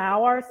don't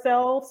allow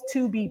ourselves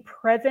to be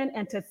present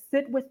and to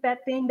sit with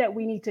that thing that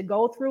we need to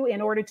go through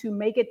in order to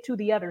make it to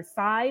the other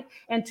side,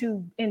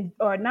 and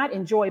or not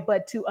enjoy,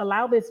 but to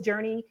allow this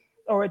journey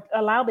or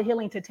allow the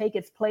healing to take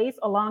its place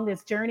along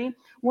this journey,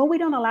 when we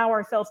don't allow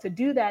ourselves to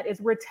do that, is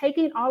we're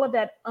taking all of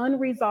that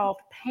unresolved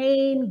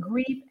pain,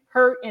 grief,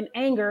 hurt, and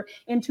anger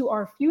into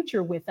our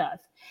future with us.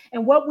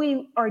 And what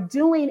we are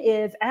doing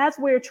is, as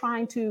we're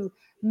trying to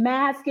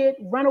mask it,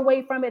 run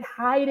away from it,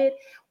 hide it,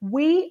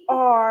 we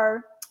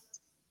are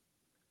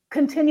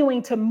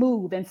continuing to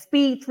move and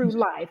speed through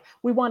life.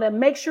 We want to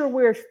make sure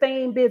we're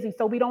staying busy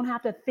so we don't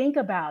have to think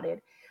about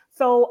it.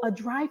 So a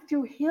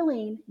drive-through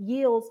healing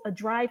yields a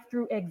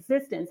drive-through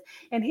existence.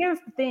 And here's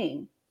the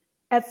thing: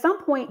 at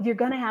some point, you're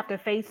going to have to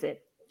face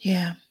it.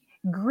 Yeah.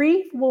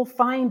 Grief will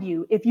find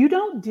you. If you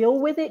don't deal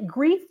with it,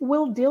 grief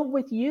will deal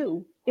with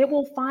you. It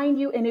will find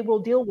you and it will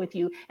deal with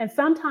you. And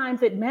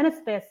sometimes it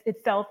manifests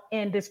itself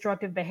in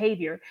destructive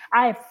behavior.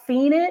 I've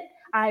seen it.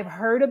 I've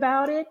heard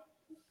about it.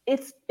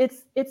 It's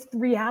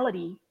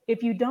reality.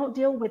 If you don't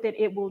deal with it,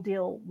 it will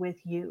deal with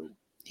you.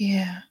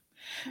 Yeah.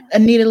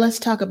 Anita, let's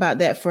talk about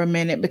that for a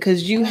minute,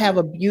 because you have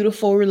a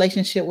beautiful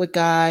relationship with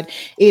God.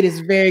 It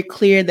is very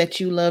clear that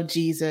you love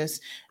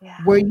Jesus. Yeah.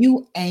 Were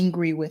you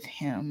angry with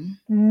him?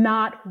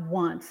 Not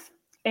once.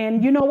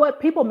 And you know what?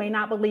 People may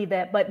not believe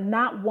that, but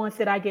not once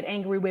did I get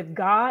angry with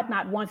God.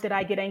 Not once did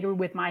I get angry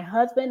with my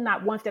husband.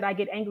 Not once did I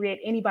get angry at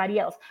anybody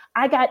else.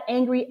 I got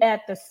angry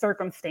at the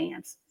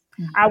circumstance.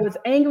 I was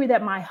angry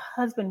that my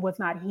husband was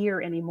not here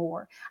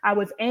anymore. I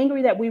was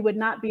angry that we would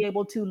not be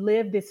able to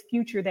live this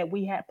future that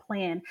we had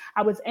planned.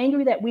 I was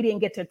angry that we didn't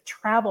get to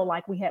travel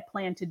like we had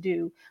planned to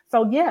do.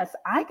 So yes,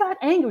 I got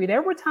angry.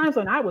 There were times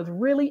when I was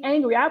really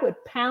angry. I would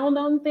pound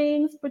on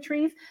things,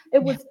 Patrice.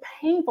 It was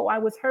painful. I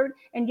was hurt.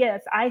 And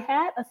yes, I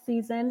had a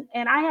season,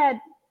 and I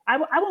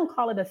won't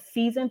call it a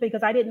season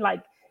because I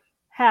didn't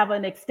have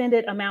an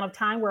extended amount of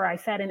time where I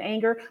sat in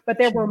anger, but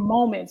there were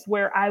moments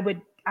where I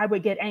would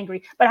get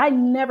angry, but I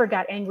never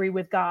got angry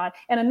with God.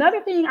 And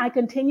another thing I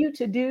continued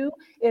to do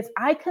is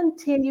I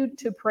continued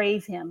to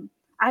praise him.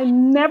 I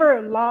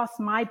never lost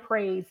my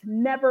praise,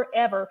 never,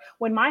 ever.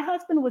 When my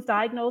husband was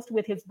diagnosed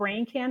with his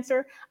brain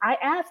cancer, I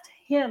asked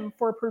him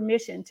for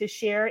permission to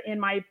share in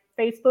my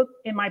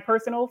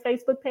personal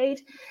Facebook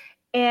page.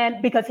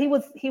 And because he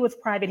was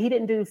private, he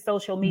didn't do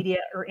social media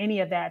or any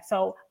of that.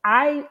 So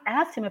I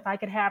asked him if I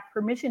could have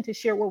permission to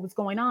share what was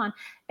going on.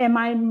 And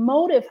my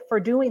motive for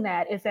doing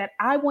that is that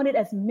I wanted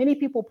as many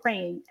people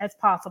praying as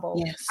possible.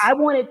 Yes. I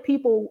wanted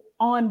people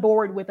on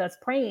board with us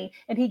praying,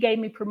 and he gave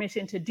me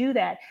permission to do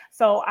that.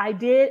 So I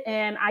did,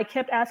 and I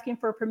kept asking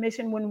for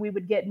permission when we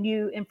would get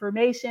new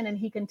information, and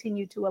he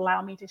continued to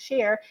allow me to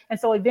share. And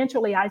so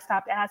eventually I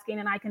stopped asking,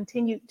 and I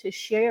continued to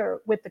share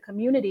with the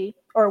community,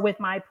 or with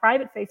my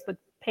private Facebook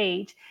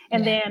page.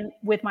 And then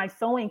with my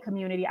sewing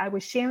community, I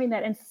was sharing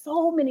that, and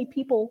so many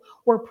people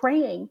were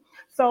praying.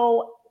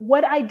 So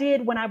what I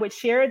did when I would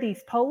share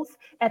these posts,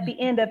 at the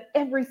end of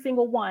every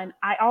single one,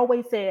 I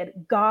always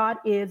said, God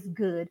is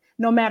good,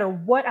 no matter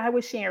what I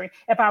was sharing.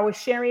 If I was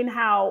sharing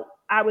how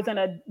I was in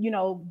a,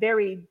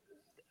 very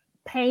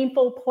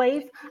painful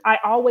place, I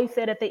always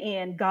said at the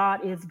end,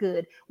 God is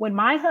good. When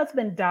my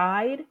husband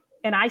died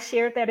and I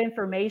shared that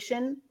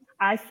information,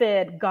 I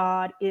said,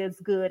 God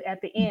is good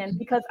at the end,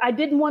 because I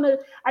didn't want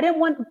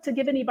to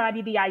give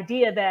anybody the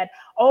idea that,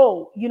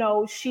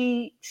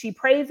 she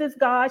praises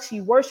God,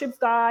 she worships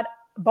God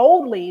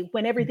boldly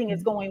when everything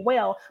is going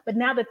well. But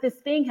now that this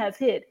thing has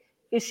hit,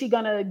 is she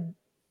going to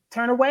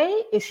turn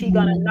away? Is she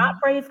going to not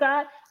praise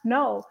God?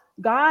 No,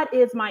 God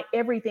is my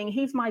everything.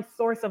 He's my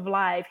source of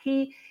life.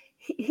 He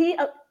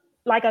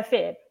like I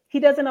said, he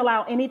doesn't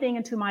allow anything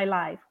into my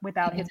life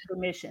without his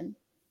permission.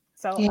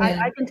 So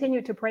I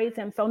continued to praise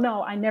him. So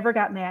no, I never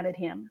got mad at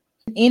him.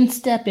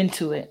 Step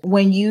into it.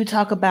 When you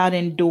talk about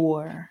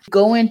endure,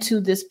 go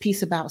into this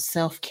piece about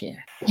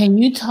self-care. Can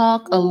you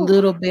talk a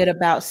little bit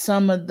about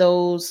some of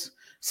those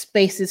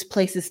spaces,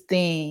 places,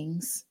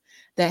 things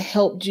that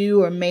helped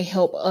you or may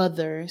help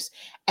others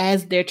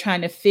as they're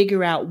trying to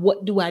figure out,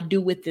 what do I do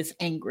with this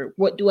anger?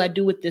 What do I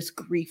do with this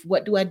grief?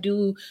 What do I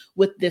do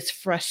with this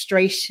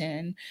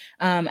frustration?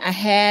 I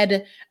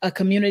had a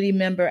community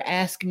member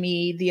ask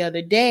me the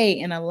other day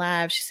in a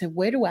live, she said,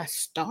 where do I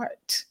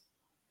start?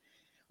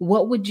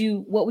 what would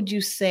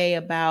you say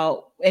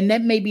about, and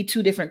that may be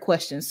two different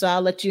questions, so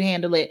I'll let you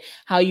handle it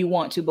how you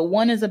want to, but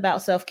one is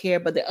about self-care,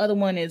 but the other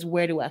one is,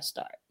 where do I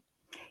start?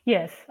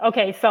 Yes.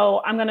 Okay.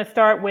 So I'm going to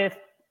start with,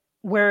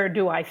 where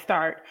do I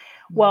start?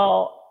 Mhm.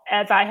 Well,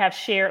 as I have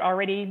shared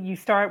already, you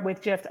start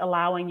with just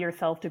allowing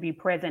yourself to be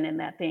present in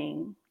that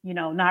thing,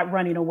 not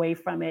running away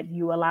from it.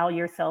 You allow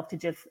yourself to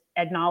just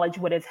acknowledge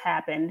what has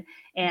happened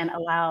and Yeah.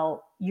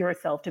 allow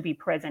yourself to be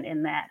present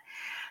in that.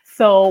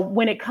 So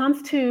when it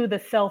comes to the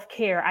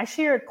self-care, I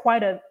shared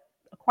quite a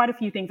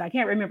few things. I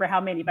can't remember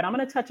how many, but I'm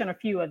going to touch on a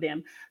few of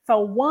them. So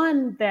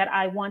one that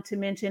I want to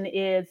mention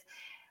is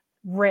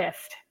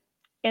rest.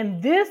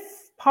 And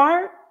this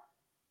part,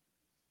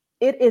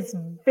 it is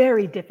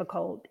very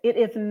difficult. It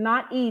is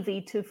not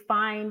easy to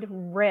find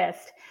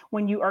rest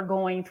when you are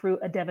going through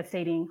a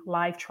devastating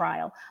life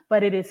trial,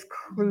 but it is Mhm.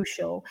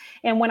 crucial.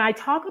 And when I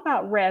talk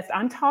about rest,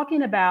 I'm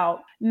talking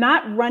about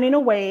not running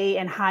away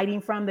and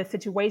hiding from the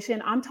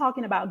situation. I'm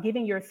talking about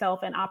giving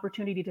yourself an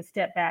opportunity to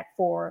step back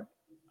for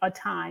a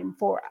time,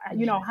 for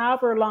Yeah.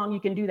 however long you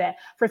can do that.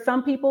 For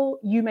some people,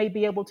 you may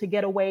be able to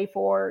get away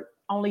for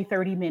only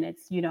 30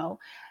 minutes.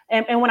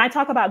 And when I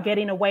talk about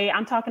getting away,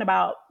 I'm talking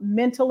about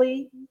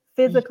mentally, Mhm.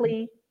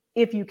 physically,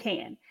 if you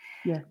can.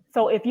 Yeah.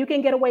 So if you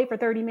can get away for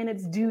 30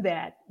 minutes, do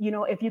that.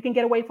 If you can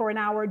get away for an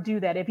hour, do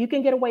that. If you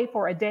can get away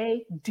for a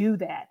day, do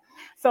that.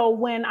 So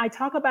when I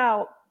talk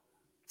about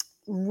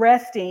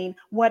resting,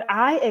 what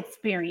I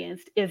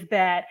experienced is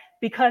that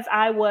because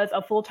I was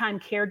a full time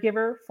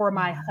caregiver for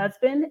my Mhm.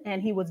 husband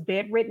and he was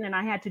bedridden and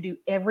I had to do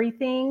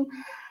everything,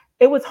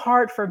 it was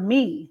hard for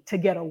me to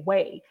get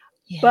away.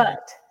 Yeah.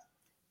 But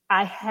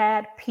I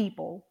had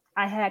people,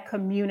 I had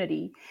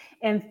community.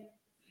 And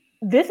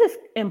this is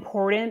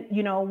important,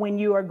 when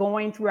you are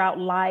going throughout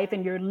life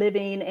and you're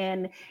living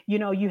and,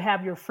 you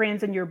have your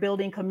friends and you're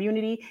building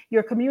community,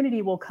 your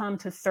community will come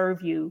to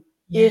serve you.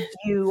 If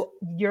Yes.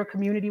 your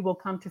community will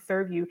come to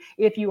serve you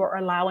if you are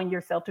allowing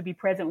yourself to be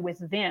present with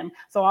them.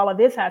 So all of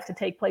this has to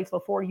take place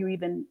before you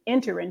even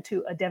enter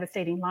into a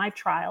devastating life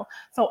trial.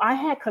 So I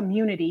had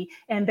community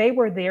and they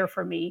were there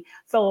for me.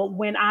 So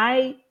when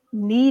I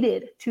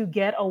needed to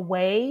get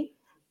away,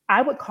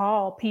 I would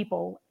call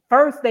people.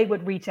 First, they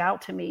would reach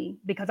out to me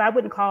because I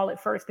wouldn't call at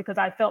first because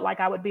I felt like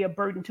I would be a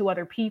burden to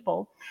other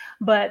people.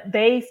 But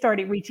they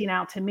started reaching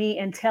out to me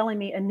and telling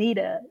me,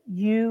 Anita,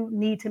 you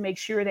need to make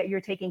sure that you're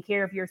taking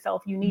care of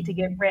yourself. You need to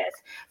get Mhm.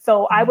 rest.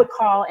 So I Mhm. would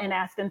call and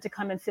ask them to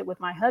come and sit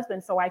with my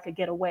husband so I could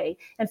get away.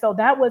 And so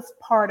that was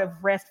part of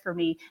rest for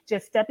me,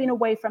 just stepping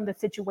away from the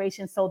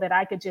situation so that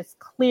I could just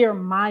clear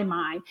my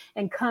mind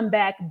and come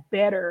back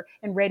better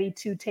and ready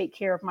to take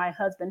care of my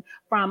husband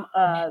from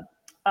a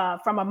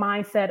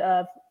mindset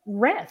of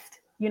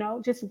rest,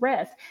 just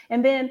rest.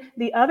 And then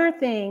the other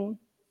thing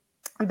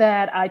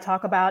that I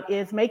talk about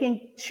is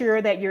making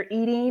sure that you're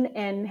eating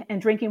and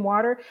drinking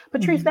water.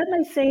 Patrice, Mhm. that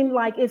may seem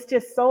like it's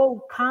just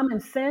so common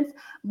sense,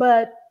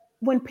 but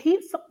when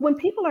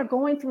people are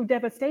going through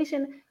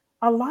devastation,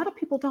 a lot of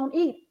people don't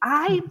eat.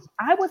 I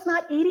was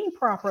not eating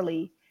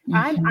properly.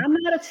 Mhm. I'm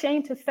not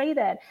ashamed to say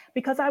that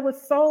because I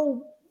was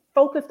so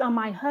focused on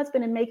my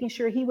husband and making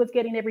sure he was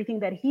getting everything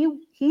that he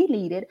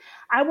needed.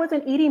 I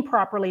wasn't eating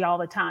properly all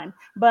the time.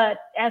 But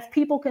as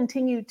people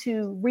continue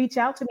to reach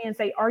out to me and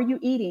say, are you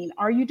eating?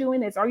 Are you doing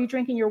this? Are you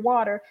drinking your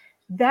water?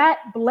 That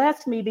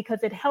blessed me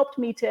because it helped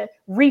me to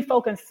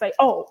refocus and say,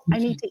 oh, I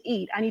need Mhm. to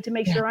eat. I need to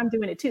make Yeah. sure I'm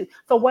doing it too.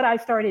 So what I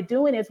started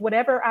doing is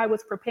whatever I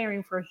was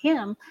preparing for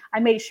him, I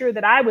made sure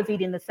that I was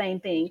eating the same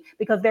thing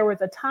because there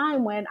was a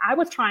time when I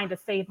was trying to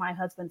save my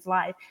husband's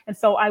life. And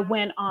so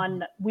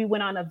we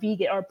went on a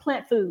vegan or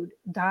plant food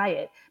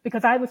diet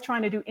because I was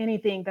trying to do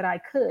anything that I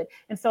could.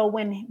 And so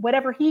when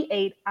whatever he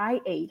ate, I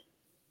ate.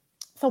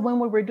 So when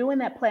we were doing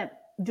the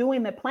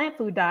plant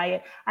food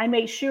diet, I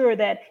made sure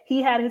that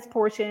he had his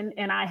portion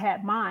and I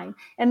had mine.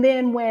 And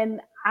then when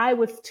I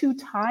was too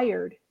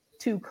tired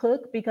to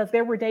cook, because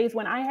there were days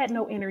when I had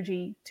no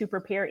energy to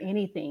prepare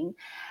anything,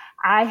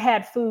 I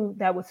had food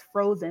that was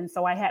frozen.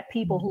 So I had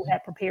people who Mhm.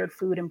 had prepared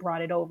food and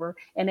brought it over.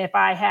 And if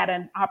I had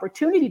an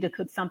opportunity to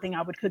cook something,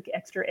 I would cook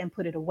extra and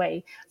put it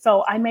away.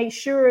 So I made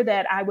sure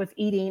that I was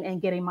eating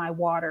and getting my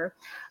water.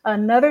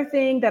 Another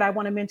thing that I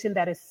want to mention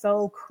that is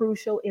so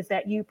crucial is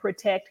that you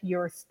protect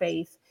your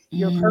space,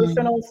 your Mm.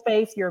 personal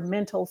space, your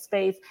mental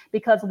space.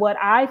 Because what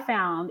I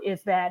found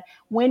is that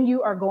when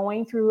you are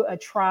going through a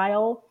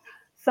trial,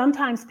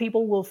 sometimes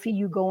people will see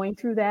you going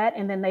through that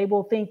and then they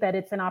will think that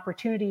it's an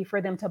opportunity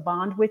for them to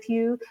bond with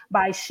you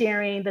by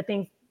sharing the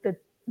things, the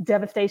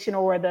devastation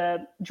or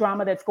the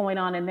drama that's going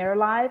on in their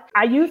life.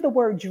 I use the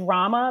word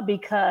drama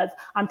because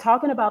I'm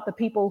talking about the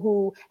people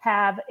who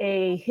have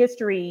a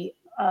history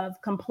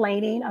of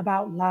complaining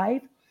about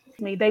life.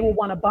 They will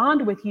want to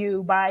bond with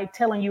you by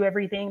telling you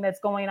everything that's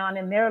going on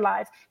in their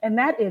lives. And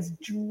that is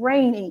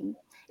draining.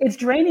 It's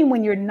draining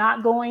when you're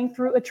not going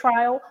through a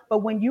trial, but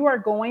when you are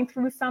going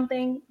through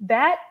something,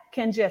 that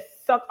can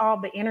just suck all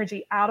the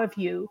energy out of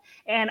you.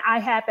 And I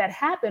had that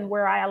happen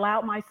where I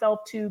allowed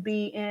myself to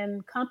be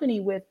in company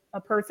with a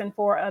person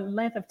for a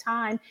length of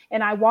time.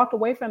 And I walked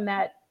away from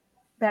that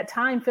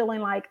time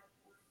feeling like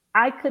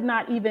I could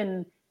not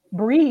even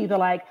breathe.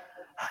 Like,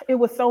 it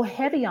was so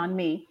heavy on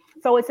me.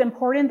 So it's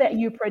important that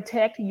you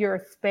protect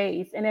your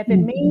space. And if it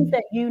means Mhm.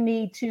 that you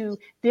need to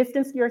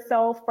distance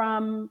yourself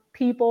from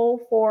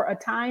people for a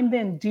time,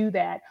 then do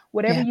that.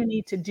 Whatever Yeah. you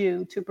need to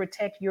do to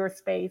protect your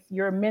space,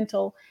 your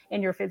mental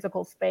and your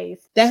physical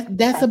space.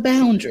 That's a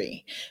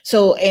boundary.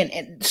 So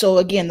and so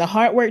again, the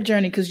hard work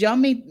journey, because y'all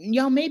may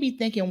be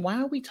thinking,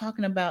 why are we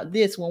talking about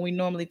this when we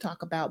normally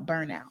talk about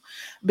burnout?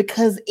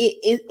 Because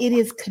it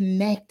is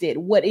connected.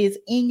 What is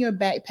in your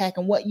backpack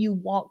and what you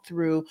walk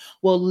through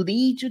will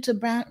lead you to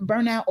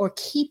burnout or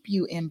keep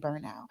you in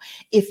burnout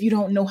if you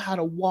don't know how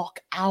to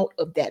walk out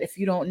of that, if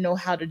you don't know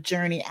how to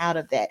journey out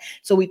of that.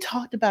 So we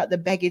talked about the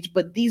baggage,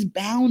 but these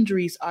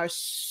boundaries are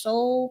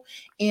so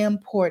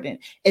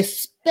important,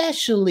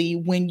 especially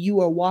when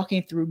you are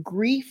walking through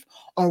grief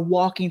or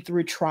walking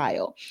through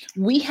trial.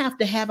 We have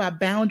to have our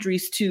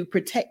boundaries to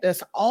protect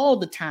us all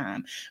the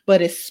time,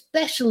 but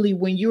especially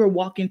when you're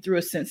walking through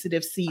a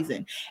sensitive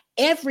season.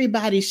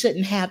 Everybody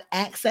shouldn't have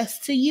access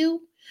to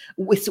you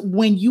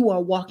when you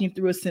are walking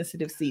through a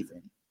sensitive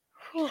season.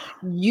 Whew.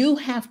 You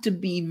have to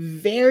be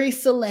very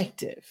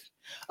selective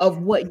of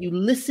what you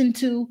listen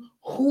to,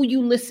 who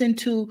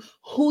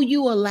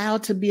you allow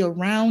to be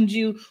around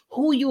you,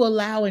 who you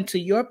allow into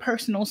your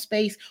personal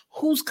space,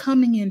 who's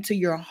coming into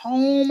your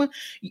home.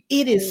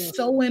 It is Ooh,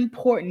 so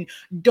important.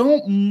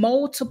 Don't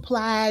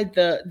multiply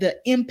the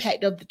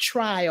impact of the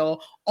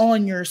trial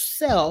on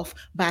yourself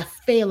by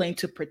failing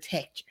to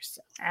protect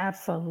yourself.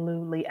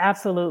 absolutely,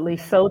 absolutely,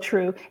 so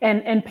true.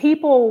 And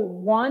people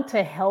want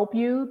to help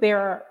you. There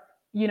are,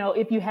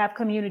 if you have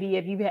community,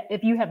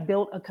 if you have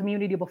built a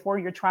community before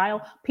your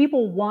trial,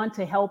 people want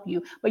to help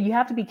you, but you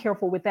have to be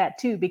careful with that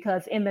too,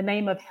 because in the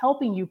name of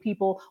helping you,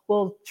 people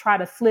will try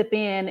to slip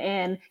in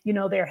and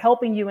they're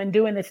helping you and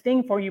doing this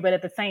thing for you, but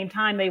at the same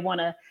time they want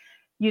to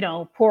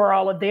pour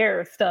all of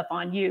their stuff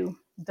on you.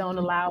 Don't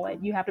allow it.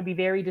 You have to be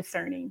very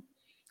discerning.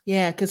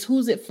 Yeah, because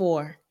who's it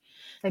for?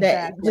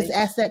 That just Exactly.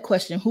 ask that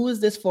question. Who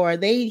is this for? Are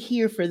they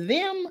here for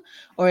them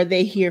or are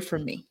they here for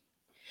me?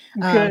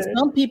 Good.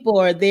 Some people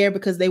are there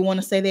because they want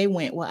to say they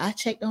went. Well, I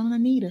checked on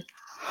Anita.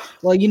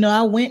 Well,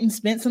 I went and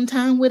spent some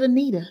time with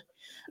Anita.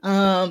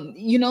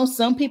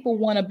 Some people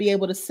want to be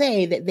able to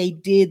say that they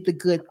did the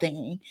good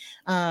thing.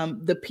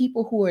 The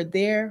people who are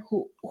there,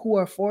 who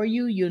are for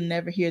you, you'll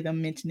never hear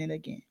them mention it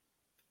again.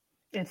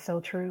 It's so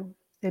true.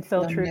 It's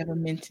so They'll true. never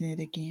mention it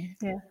again.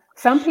 Yeah.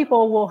 Some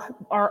people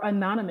are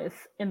anonymous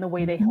in the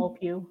way they Mhm, help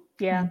you.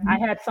 Yeah. I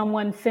mhm. had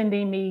someone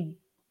sending me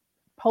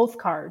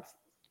postcards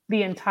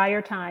the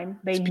entire time.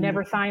 They It's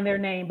never beautiful. signed their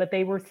name, but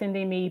they were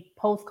sending me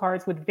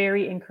postcards with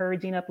very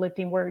encouraging,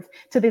 uplifting words.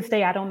 To this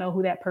day, I don't know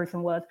who that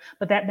person was,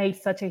 but that made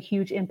such a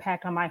huge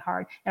impact on my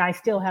heart. And I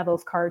still have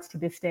those cards to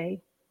this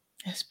day.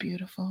 That's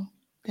beautiful.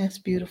 That's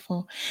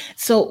beautiful.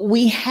 So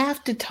we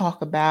have to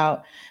talk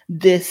about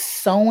this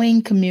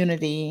sewing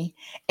community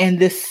and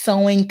this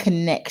sewing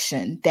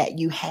connection that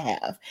you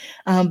have,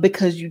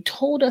 because you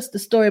told us the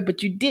story,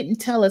 but you didn't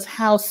tell us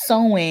how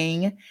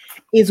sewing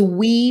is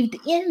weaved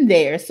in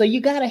there. So you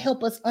got to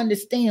help us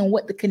understand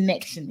what the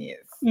connection is.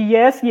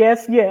 Yes,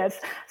 yes, yes.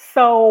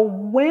 So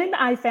when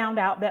I found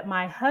out that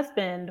my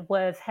husband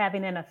was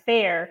having an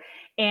affair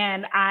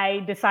and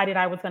I decided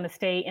I was going to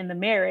stay in the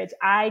marriage,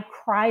 I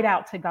cried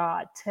out to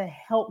God to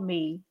help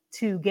me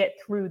to get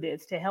through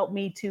this, to help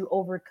me to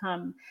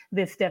overcome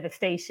this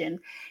devastation.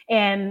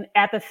 And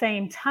at the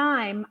same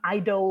time, I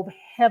dove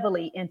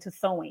heavily into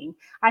sewing.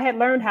 I had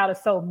learned how to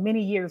sew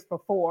many years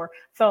before.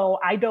 So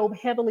I dove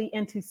heavily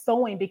into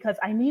sewing because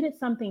I needed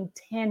something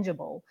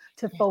tangible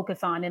to Yeah.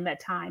 focus on in that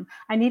time.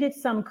 I needed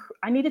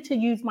to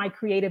use my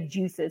creative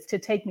juices to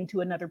take me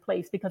to another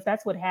place, because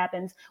that's what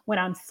happens when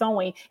I'm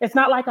sewing. It's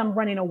not like I'm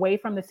running away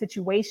from the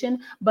situation,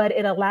 but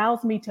it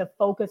allows me to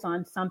focus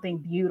on something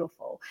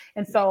beautiful.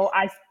 And so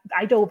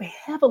I dove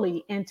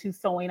heavily into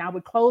sewing. I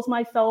would close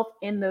myself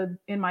in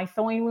my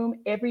sewing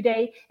room every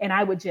day and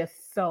I would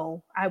just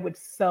sew. I would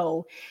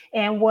sew.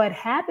 And what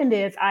happened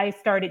is I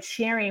started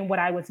sharing what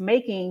I was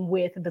making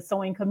with the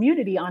sewing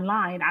community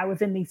online. I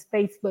was in these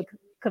Facebook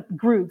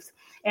groups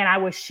and I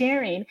was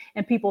sharing,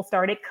 and people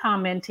started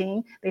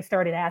commenting. They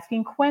started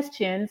asking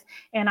questions,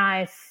 and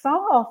I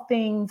saw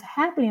things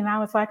happening. And I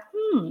was like,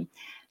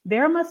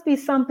 there must be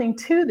something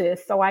to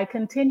this. So I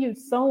continued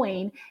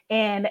sewing.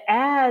 And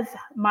as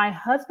my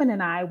husband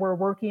and I were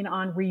working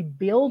on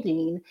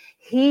rebuilding,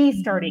 he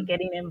started Mhm.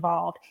 getting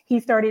involved. He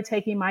started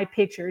taking my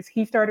pictures.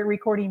 He started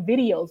recording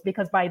videos,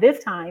 because by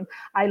this time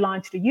I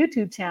launched a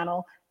YouTube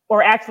channel.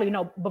 Or actually,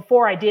 no,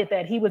 before I did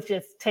that, he was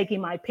just taking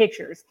my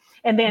pictures.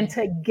 And then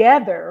Yeah.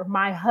 together,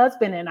 my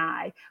husband and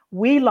I,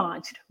 we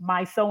launched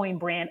my sewing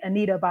brand,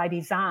 Anita by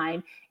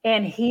Design.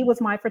 And he was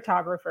my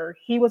photographer.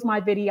 He was my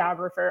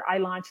videographer. I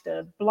launched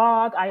a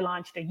blog. I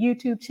launched a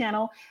YouTube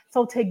channel.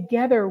 So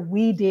together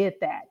we did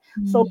that.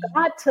 So Mm.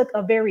 God took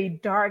a very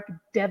dark,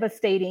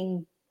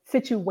 devastating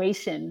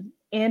situation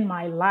in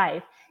my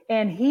life,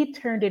 and he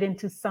turned it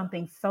into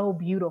something so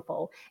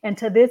beautiful. And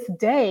to this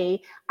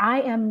day,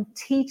 I am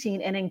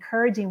teaching and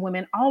encouraging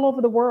women all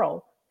over the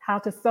world how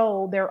to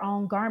sew their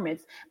own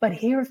garments. But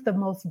here's the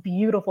most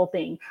beautiful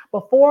thing.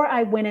 Before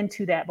I went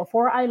into that,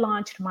 before I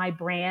launched my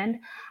brand,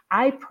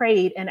 I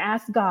prayed and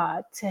asked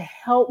God to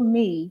help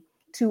me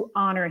to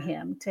honor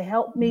him, to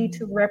help me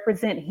to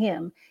represent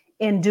him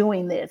in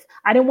doing this.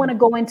 I didn't want to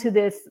go into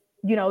this,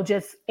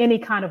 just any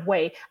kind of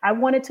way. I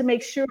wanted to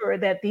make sure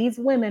that these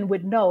women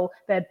would know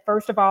that,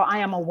 first of all, I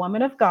am a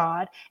woman of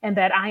God and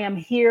that I am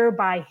here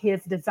by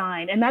his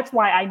design. And that's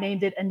why I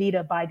named it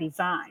Anita by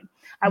Design.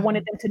 I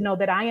wanted them to know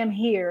that I am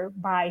here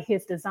by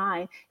his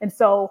design. And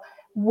so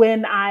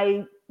when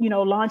I,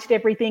 launched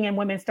everything and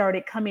women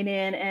started coming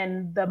in,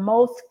 and the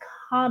most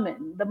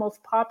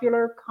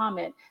popular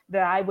comment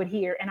that I would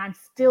hear, and I'm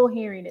still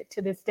hearing it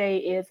to this day,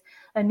 is,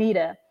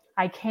 Anita,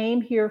 I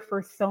came here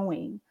for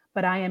sewing,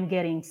 but I am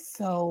getting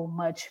so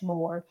much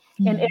more.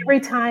 And every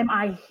time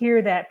I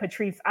hear that,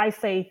 Patrice, I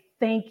say,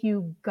 thank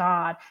you,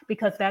 God,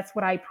 because that's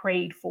what I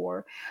prayed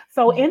for.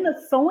 So in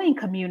the sewing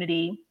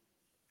community,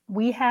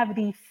 we have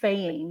these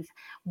sayings.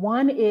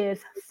 One is,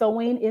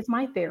 sewing is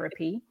my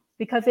therapy,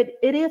 because it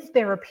is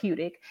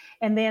therapeutic.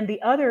 And then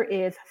the other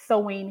is,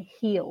 sewing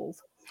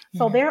heals.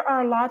 So there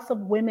are lots of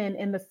women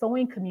in the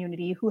sewing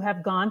community who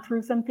have gone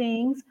through some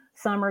things.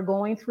 Some are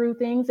going through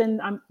things,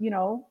 and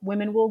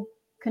women will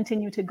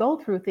continue to go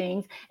through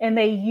things, and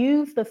they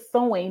use the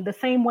sewing the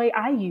same way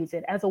I use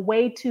it, as a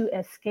way to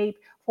escape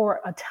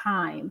for a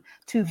time,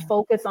 to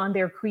focus on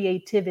their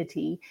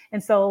creativity.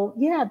 And so,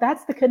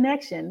 that's the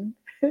connection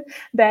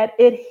that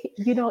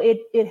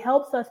it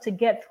helps us to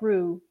get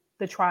through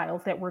the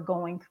trials that we're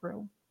going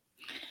through.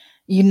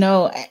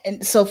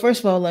 And so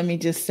first of all, let me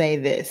just say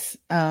this.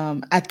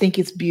 I think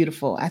it's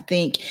beautiful. I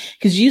think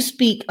because you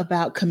speak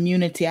about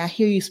community, I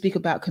hear you speak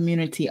about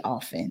community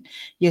often.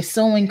 Your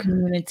sewing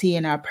community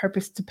and our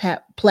Purpose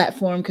to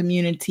Platform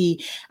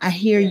community. I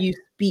hear you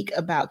speak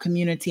about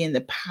community and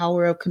the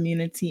power of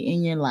community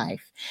in your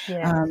life,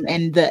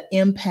 and the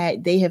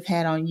impact they have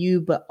had on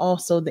you, but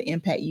also the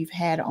impact you've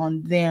had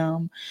on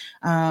them.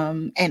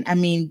 And I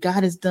mean,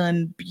 God has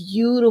done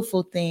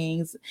beautiful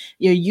things.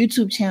 Your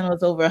YouTube channel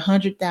is over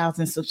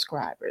 100,000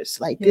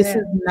 subscribers. Like this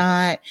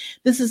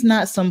is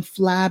not some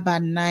fly by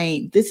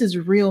night. This is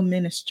real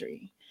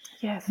ministry.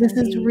 Yes, this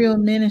indeed. is real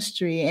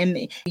ministry.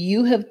 And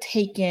you have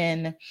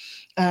taken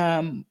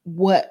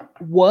what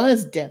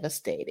was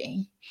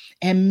devastating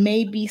and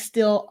maybe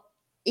still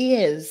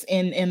is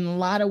in a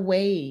lot of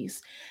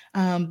ways.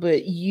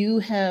 But you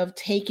have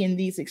taken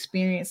these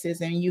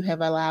experiences and you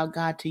have allowed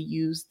God to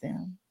use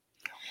them.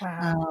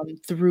 Wow.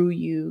 Through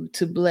you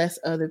to bless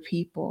other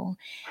people.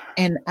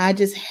 And I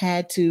just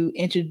had to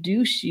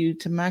introduce you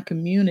to my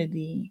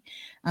community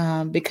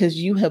because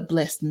you have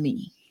blessed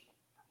me.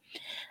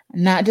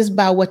 Not just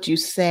by what you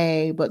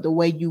say, but the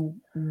way you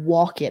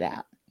walk it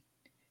out.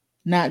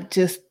 Not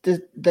just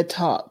the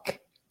talk,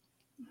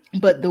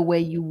 but the way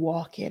you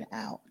walk it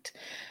out.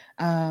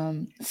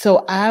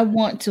 So I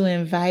want to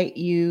invite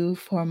you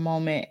for a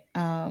moment.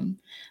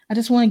 I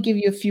just want to give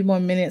you a few more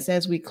minutes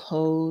as we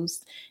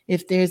close.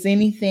 If there's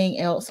anything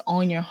else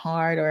on your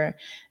heart, or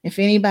if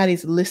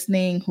anybody's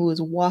listening who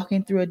is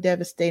walking through a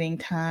devastating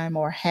time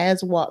or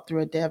has walked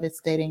through a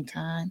devastating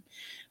time,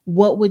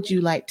 what would you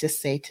like to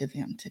say to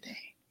them today?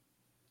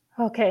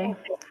 Okay,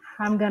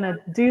 I'm going to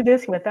do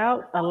this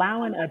without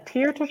allowing a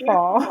tear to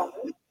fall.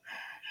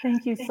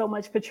 Thank you so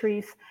much,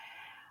 Patrice.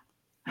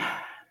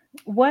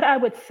 What I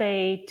would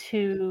say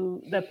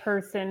to the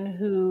person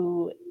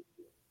who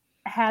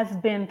has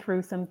been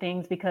through some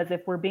things, because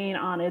if we're being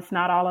honest,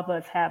 not all of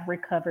us have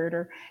recovered,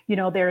 or,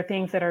 there are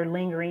things that are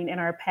lingering in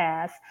our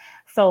past.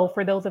 So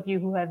for those of you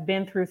who have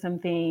been through some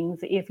things,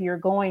 if you're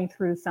going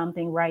through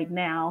something right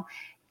now,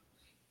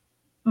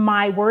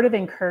 my word of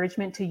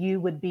encouragement to you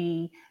would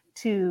be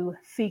to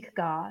seek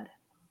God.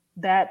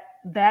 That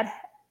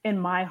in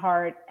my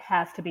heart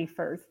has to be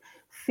first.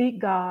 Seek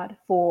God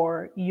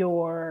for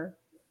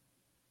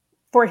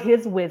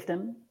his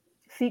wisdom,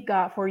 seek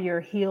God for your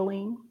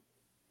healing,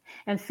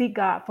 and seek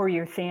God for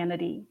your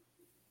sanity.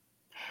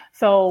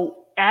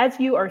 So as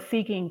you are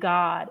seeking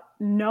God,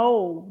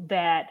 know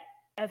that,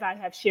 as I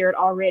have shared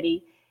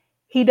already,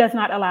 he does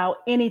not allow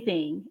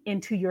anything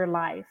into your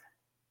life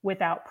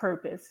without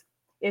purpose.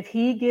 If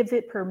he gives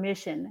it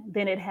permission,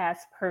 then it has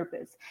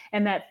purpose.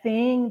 And that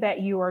thing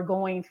that you are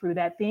going through,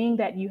 that thing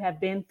that you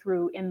have been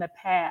through in the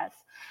past,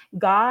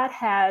 God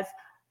has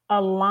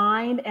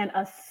aligned and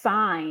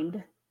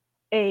assigned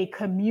a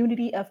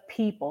community of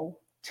people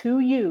to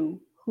you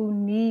who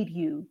need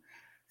you.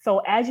 So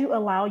as you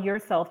allow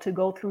yourself to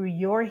go through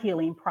your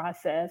healing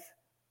process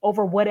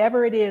over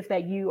whatever it is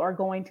that you are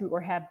going through or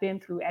have been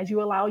through, as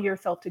you allow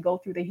yourself to go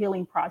through the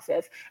healing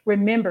process,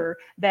 remember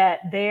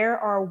that there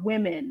are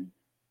women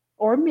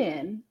or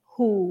men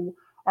who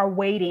are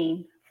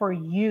waiting for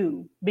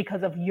you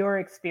because of your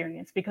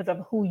experience, because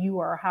of who you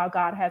are, how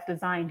God has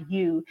designed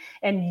you.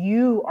 And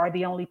you are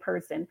the only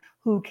person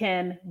who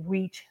can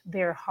reach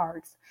their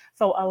hearts.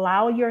 So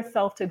allow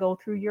yourself to go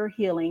through your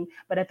healing,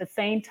 but at the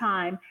same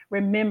time,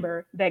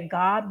 remember that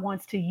God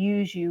wants to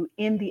use you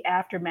in the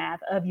aftermath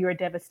of your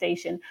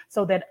devastation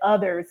so that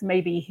others may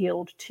be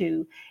healed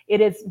too.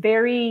 It is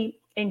very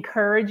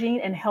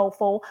encouraging and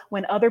helpful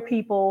when other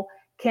people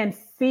can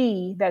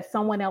see that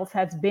someone else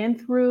has been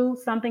through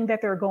something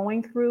that they're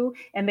going through,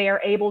 and they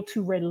are able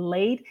to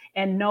relate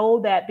and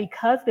know that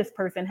because this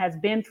person has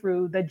been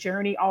through the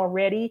journey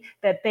already,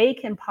 that they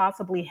can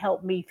possibly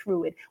help me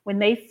through it. When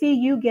they see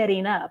you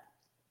getting up,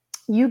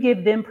 you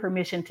give them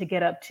permission to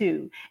get up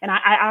too. And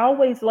I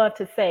always love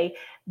to say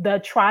the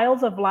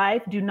trials of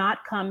life do not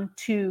come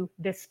to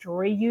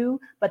destroy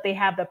you, but they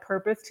have the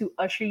purpose to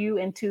usher you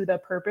into the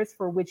purpose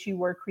for which you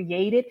were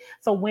created.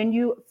 So when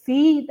you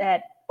see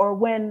that, or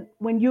when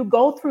you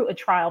go through a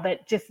trial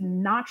that just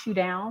knocks you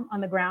down on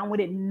the ground, when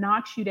it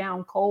knocks you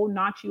down cold,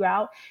 knocks you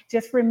out,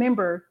 just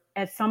remember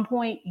at some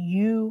point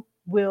you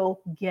will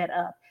get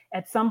up.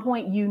 At some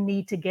point, you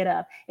need to get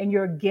up, and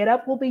your get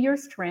up will be your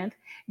strength.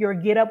 Your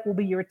get up will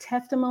be your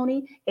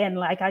testimony. And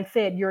like I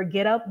said, your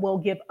get up will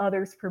give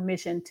others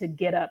permission to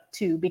get up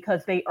too,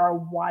 because they are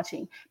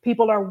watching.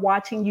 People are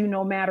watching you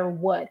no matter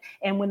what.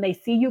 And when they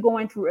see you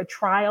going through a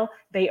trial,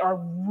 they are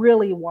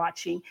really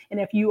watching. And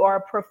if you are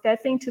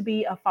professing to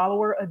be a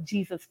follower of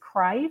Jesus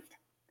Christ,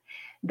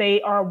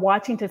 they are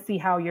watching to see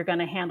how you're going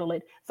to handle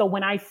it. So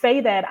when I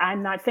say that,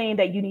 I'm not saying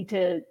that you need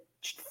to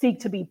seek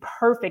to be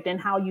perfect in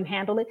how you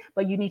handle it,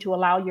 but you need to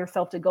allow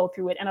yourself to go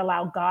through it and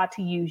allow God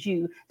to use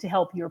you to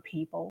help your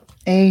people.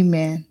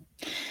 Amen.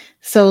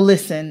 So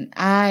listen,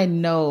 I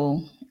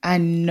know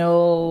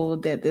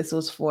that this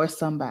was for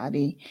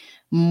somebody,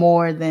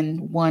 more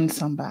than one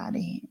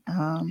somebody.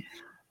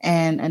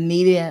 And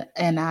Anita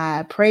and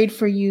I prayed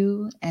for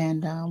you,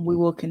 and we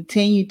will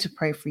continue to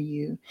pray for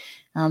you,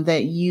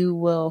 that you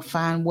will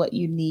find what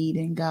you need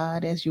in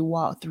God as you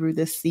walk through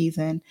this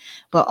season,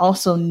 but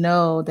also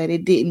know that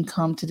it didn't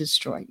come to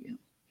destroy you.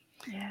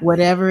 Yes.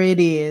 Whatever it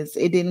is,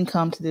 it didn't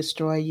come to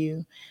destroy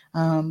you.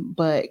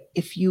 But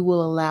if you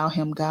will allow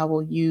him, God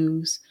will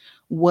use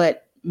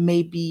what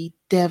may be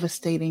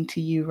devastating to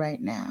you right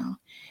now,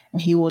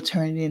 and he will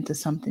turn it into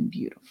something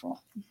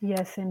beautiful.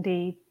 Yes,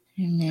 indeed.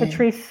 Amen.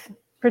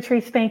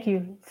 Patrice, thank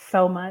you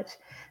so much.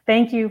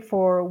 Thank you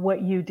for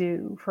what you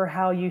do, for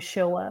how you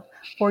show up,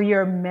 for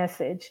your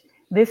message.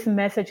 This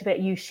message that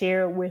you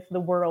share with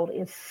the world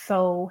is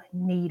so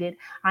needed.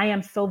 I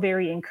am so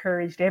very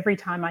encouraged every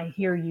time I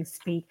hear you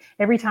speak.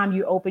 Every time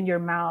you open your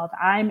mouth,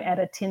 I'm at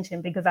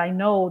attention, because I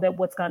know that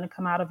what's going to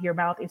come out of your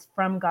mouth is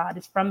from God,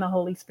 it's from the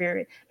Holy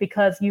Spirit,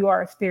 because you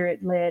are a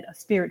spirit-led, a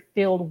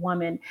spirit-filled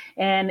woman,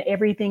 and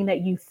everything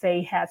that you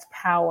say has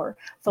power.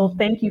 So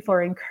thank you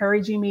for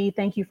encouraging me.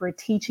 Thank you for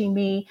teaching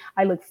me.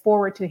 I look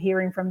forward to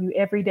hearing from you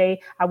every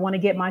day. I want to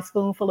get my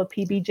spoonful of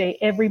PBJ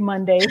every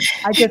Monday.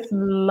 I just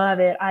love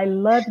it.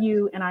 I love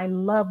you, and I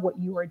love what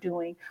you are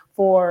doing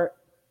for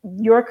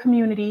your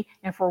community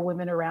and for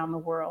women around the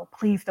world.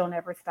 Please don't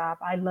ever stop.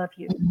 I love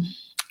you.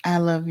 I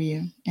love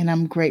you, and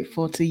I'm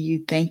grateful to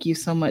you. Thank you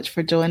so much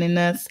for joining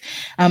us.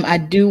 I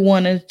do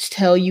want to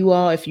tell you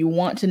all, if you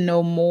want to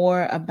know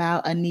more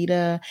about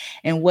Anita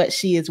and what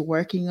she is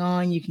working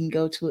on, you can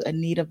go to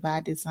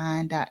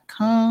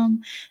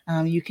anitabydesign.com.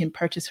 You can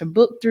purchase her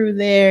book through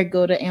there.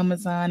 Go to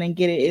Amazon and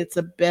get it. It's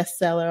a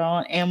bestseller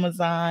on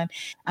Amazon.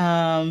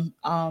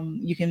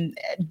 You can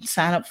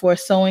sign up for a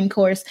sewing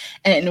course.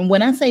 And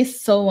when I say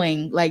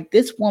sewing, like,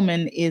 this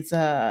woman is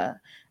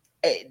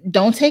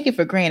don't take it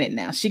for granted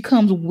now. She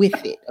comes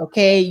with it,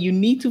 okay? You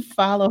need to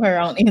follow her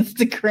on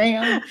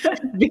Instagram,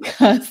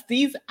 because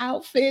these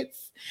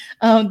outfits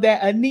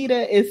that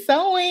Anita is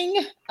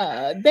sewing,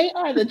 they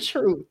are the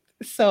truth.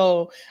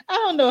 So I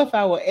don't know if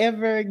I will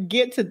ever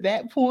get to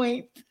that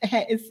point.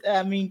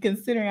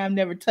 Considering I've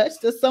never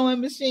touched a sewing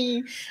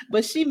machine,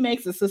 but she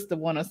makes a sister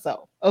want to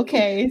sew.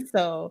 Okay,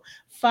 so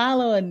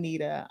follow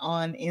Anita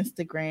on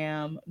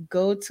Instagram.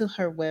 Go to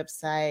her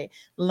website.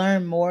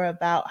 Learn more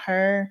about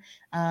her.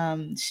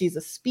 She's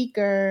a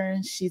speaker.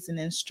 She's an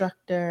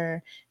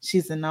instructor.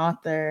 She's an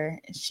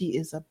author. She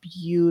is a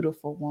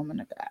beautiful woman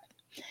of God.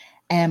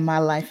 And my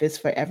life is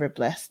forever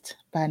blessed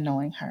by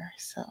knowing her.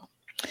 So,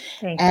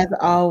 as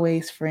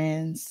always,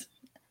 friends,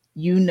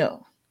 you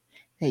know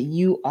that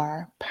you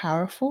are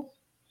powerful,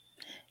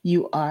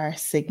 you are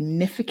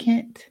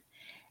significant,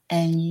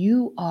 and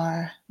you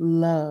are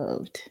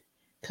loved,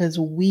 because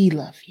we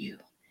love you,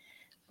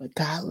 but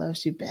God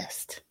loves you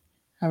best.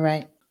 All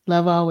right.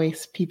 Love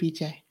always,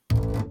 PBJ.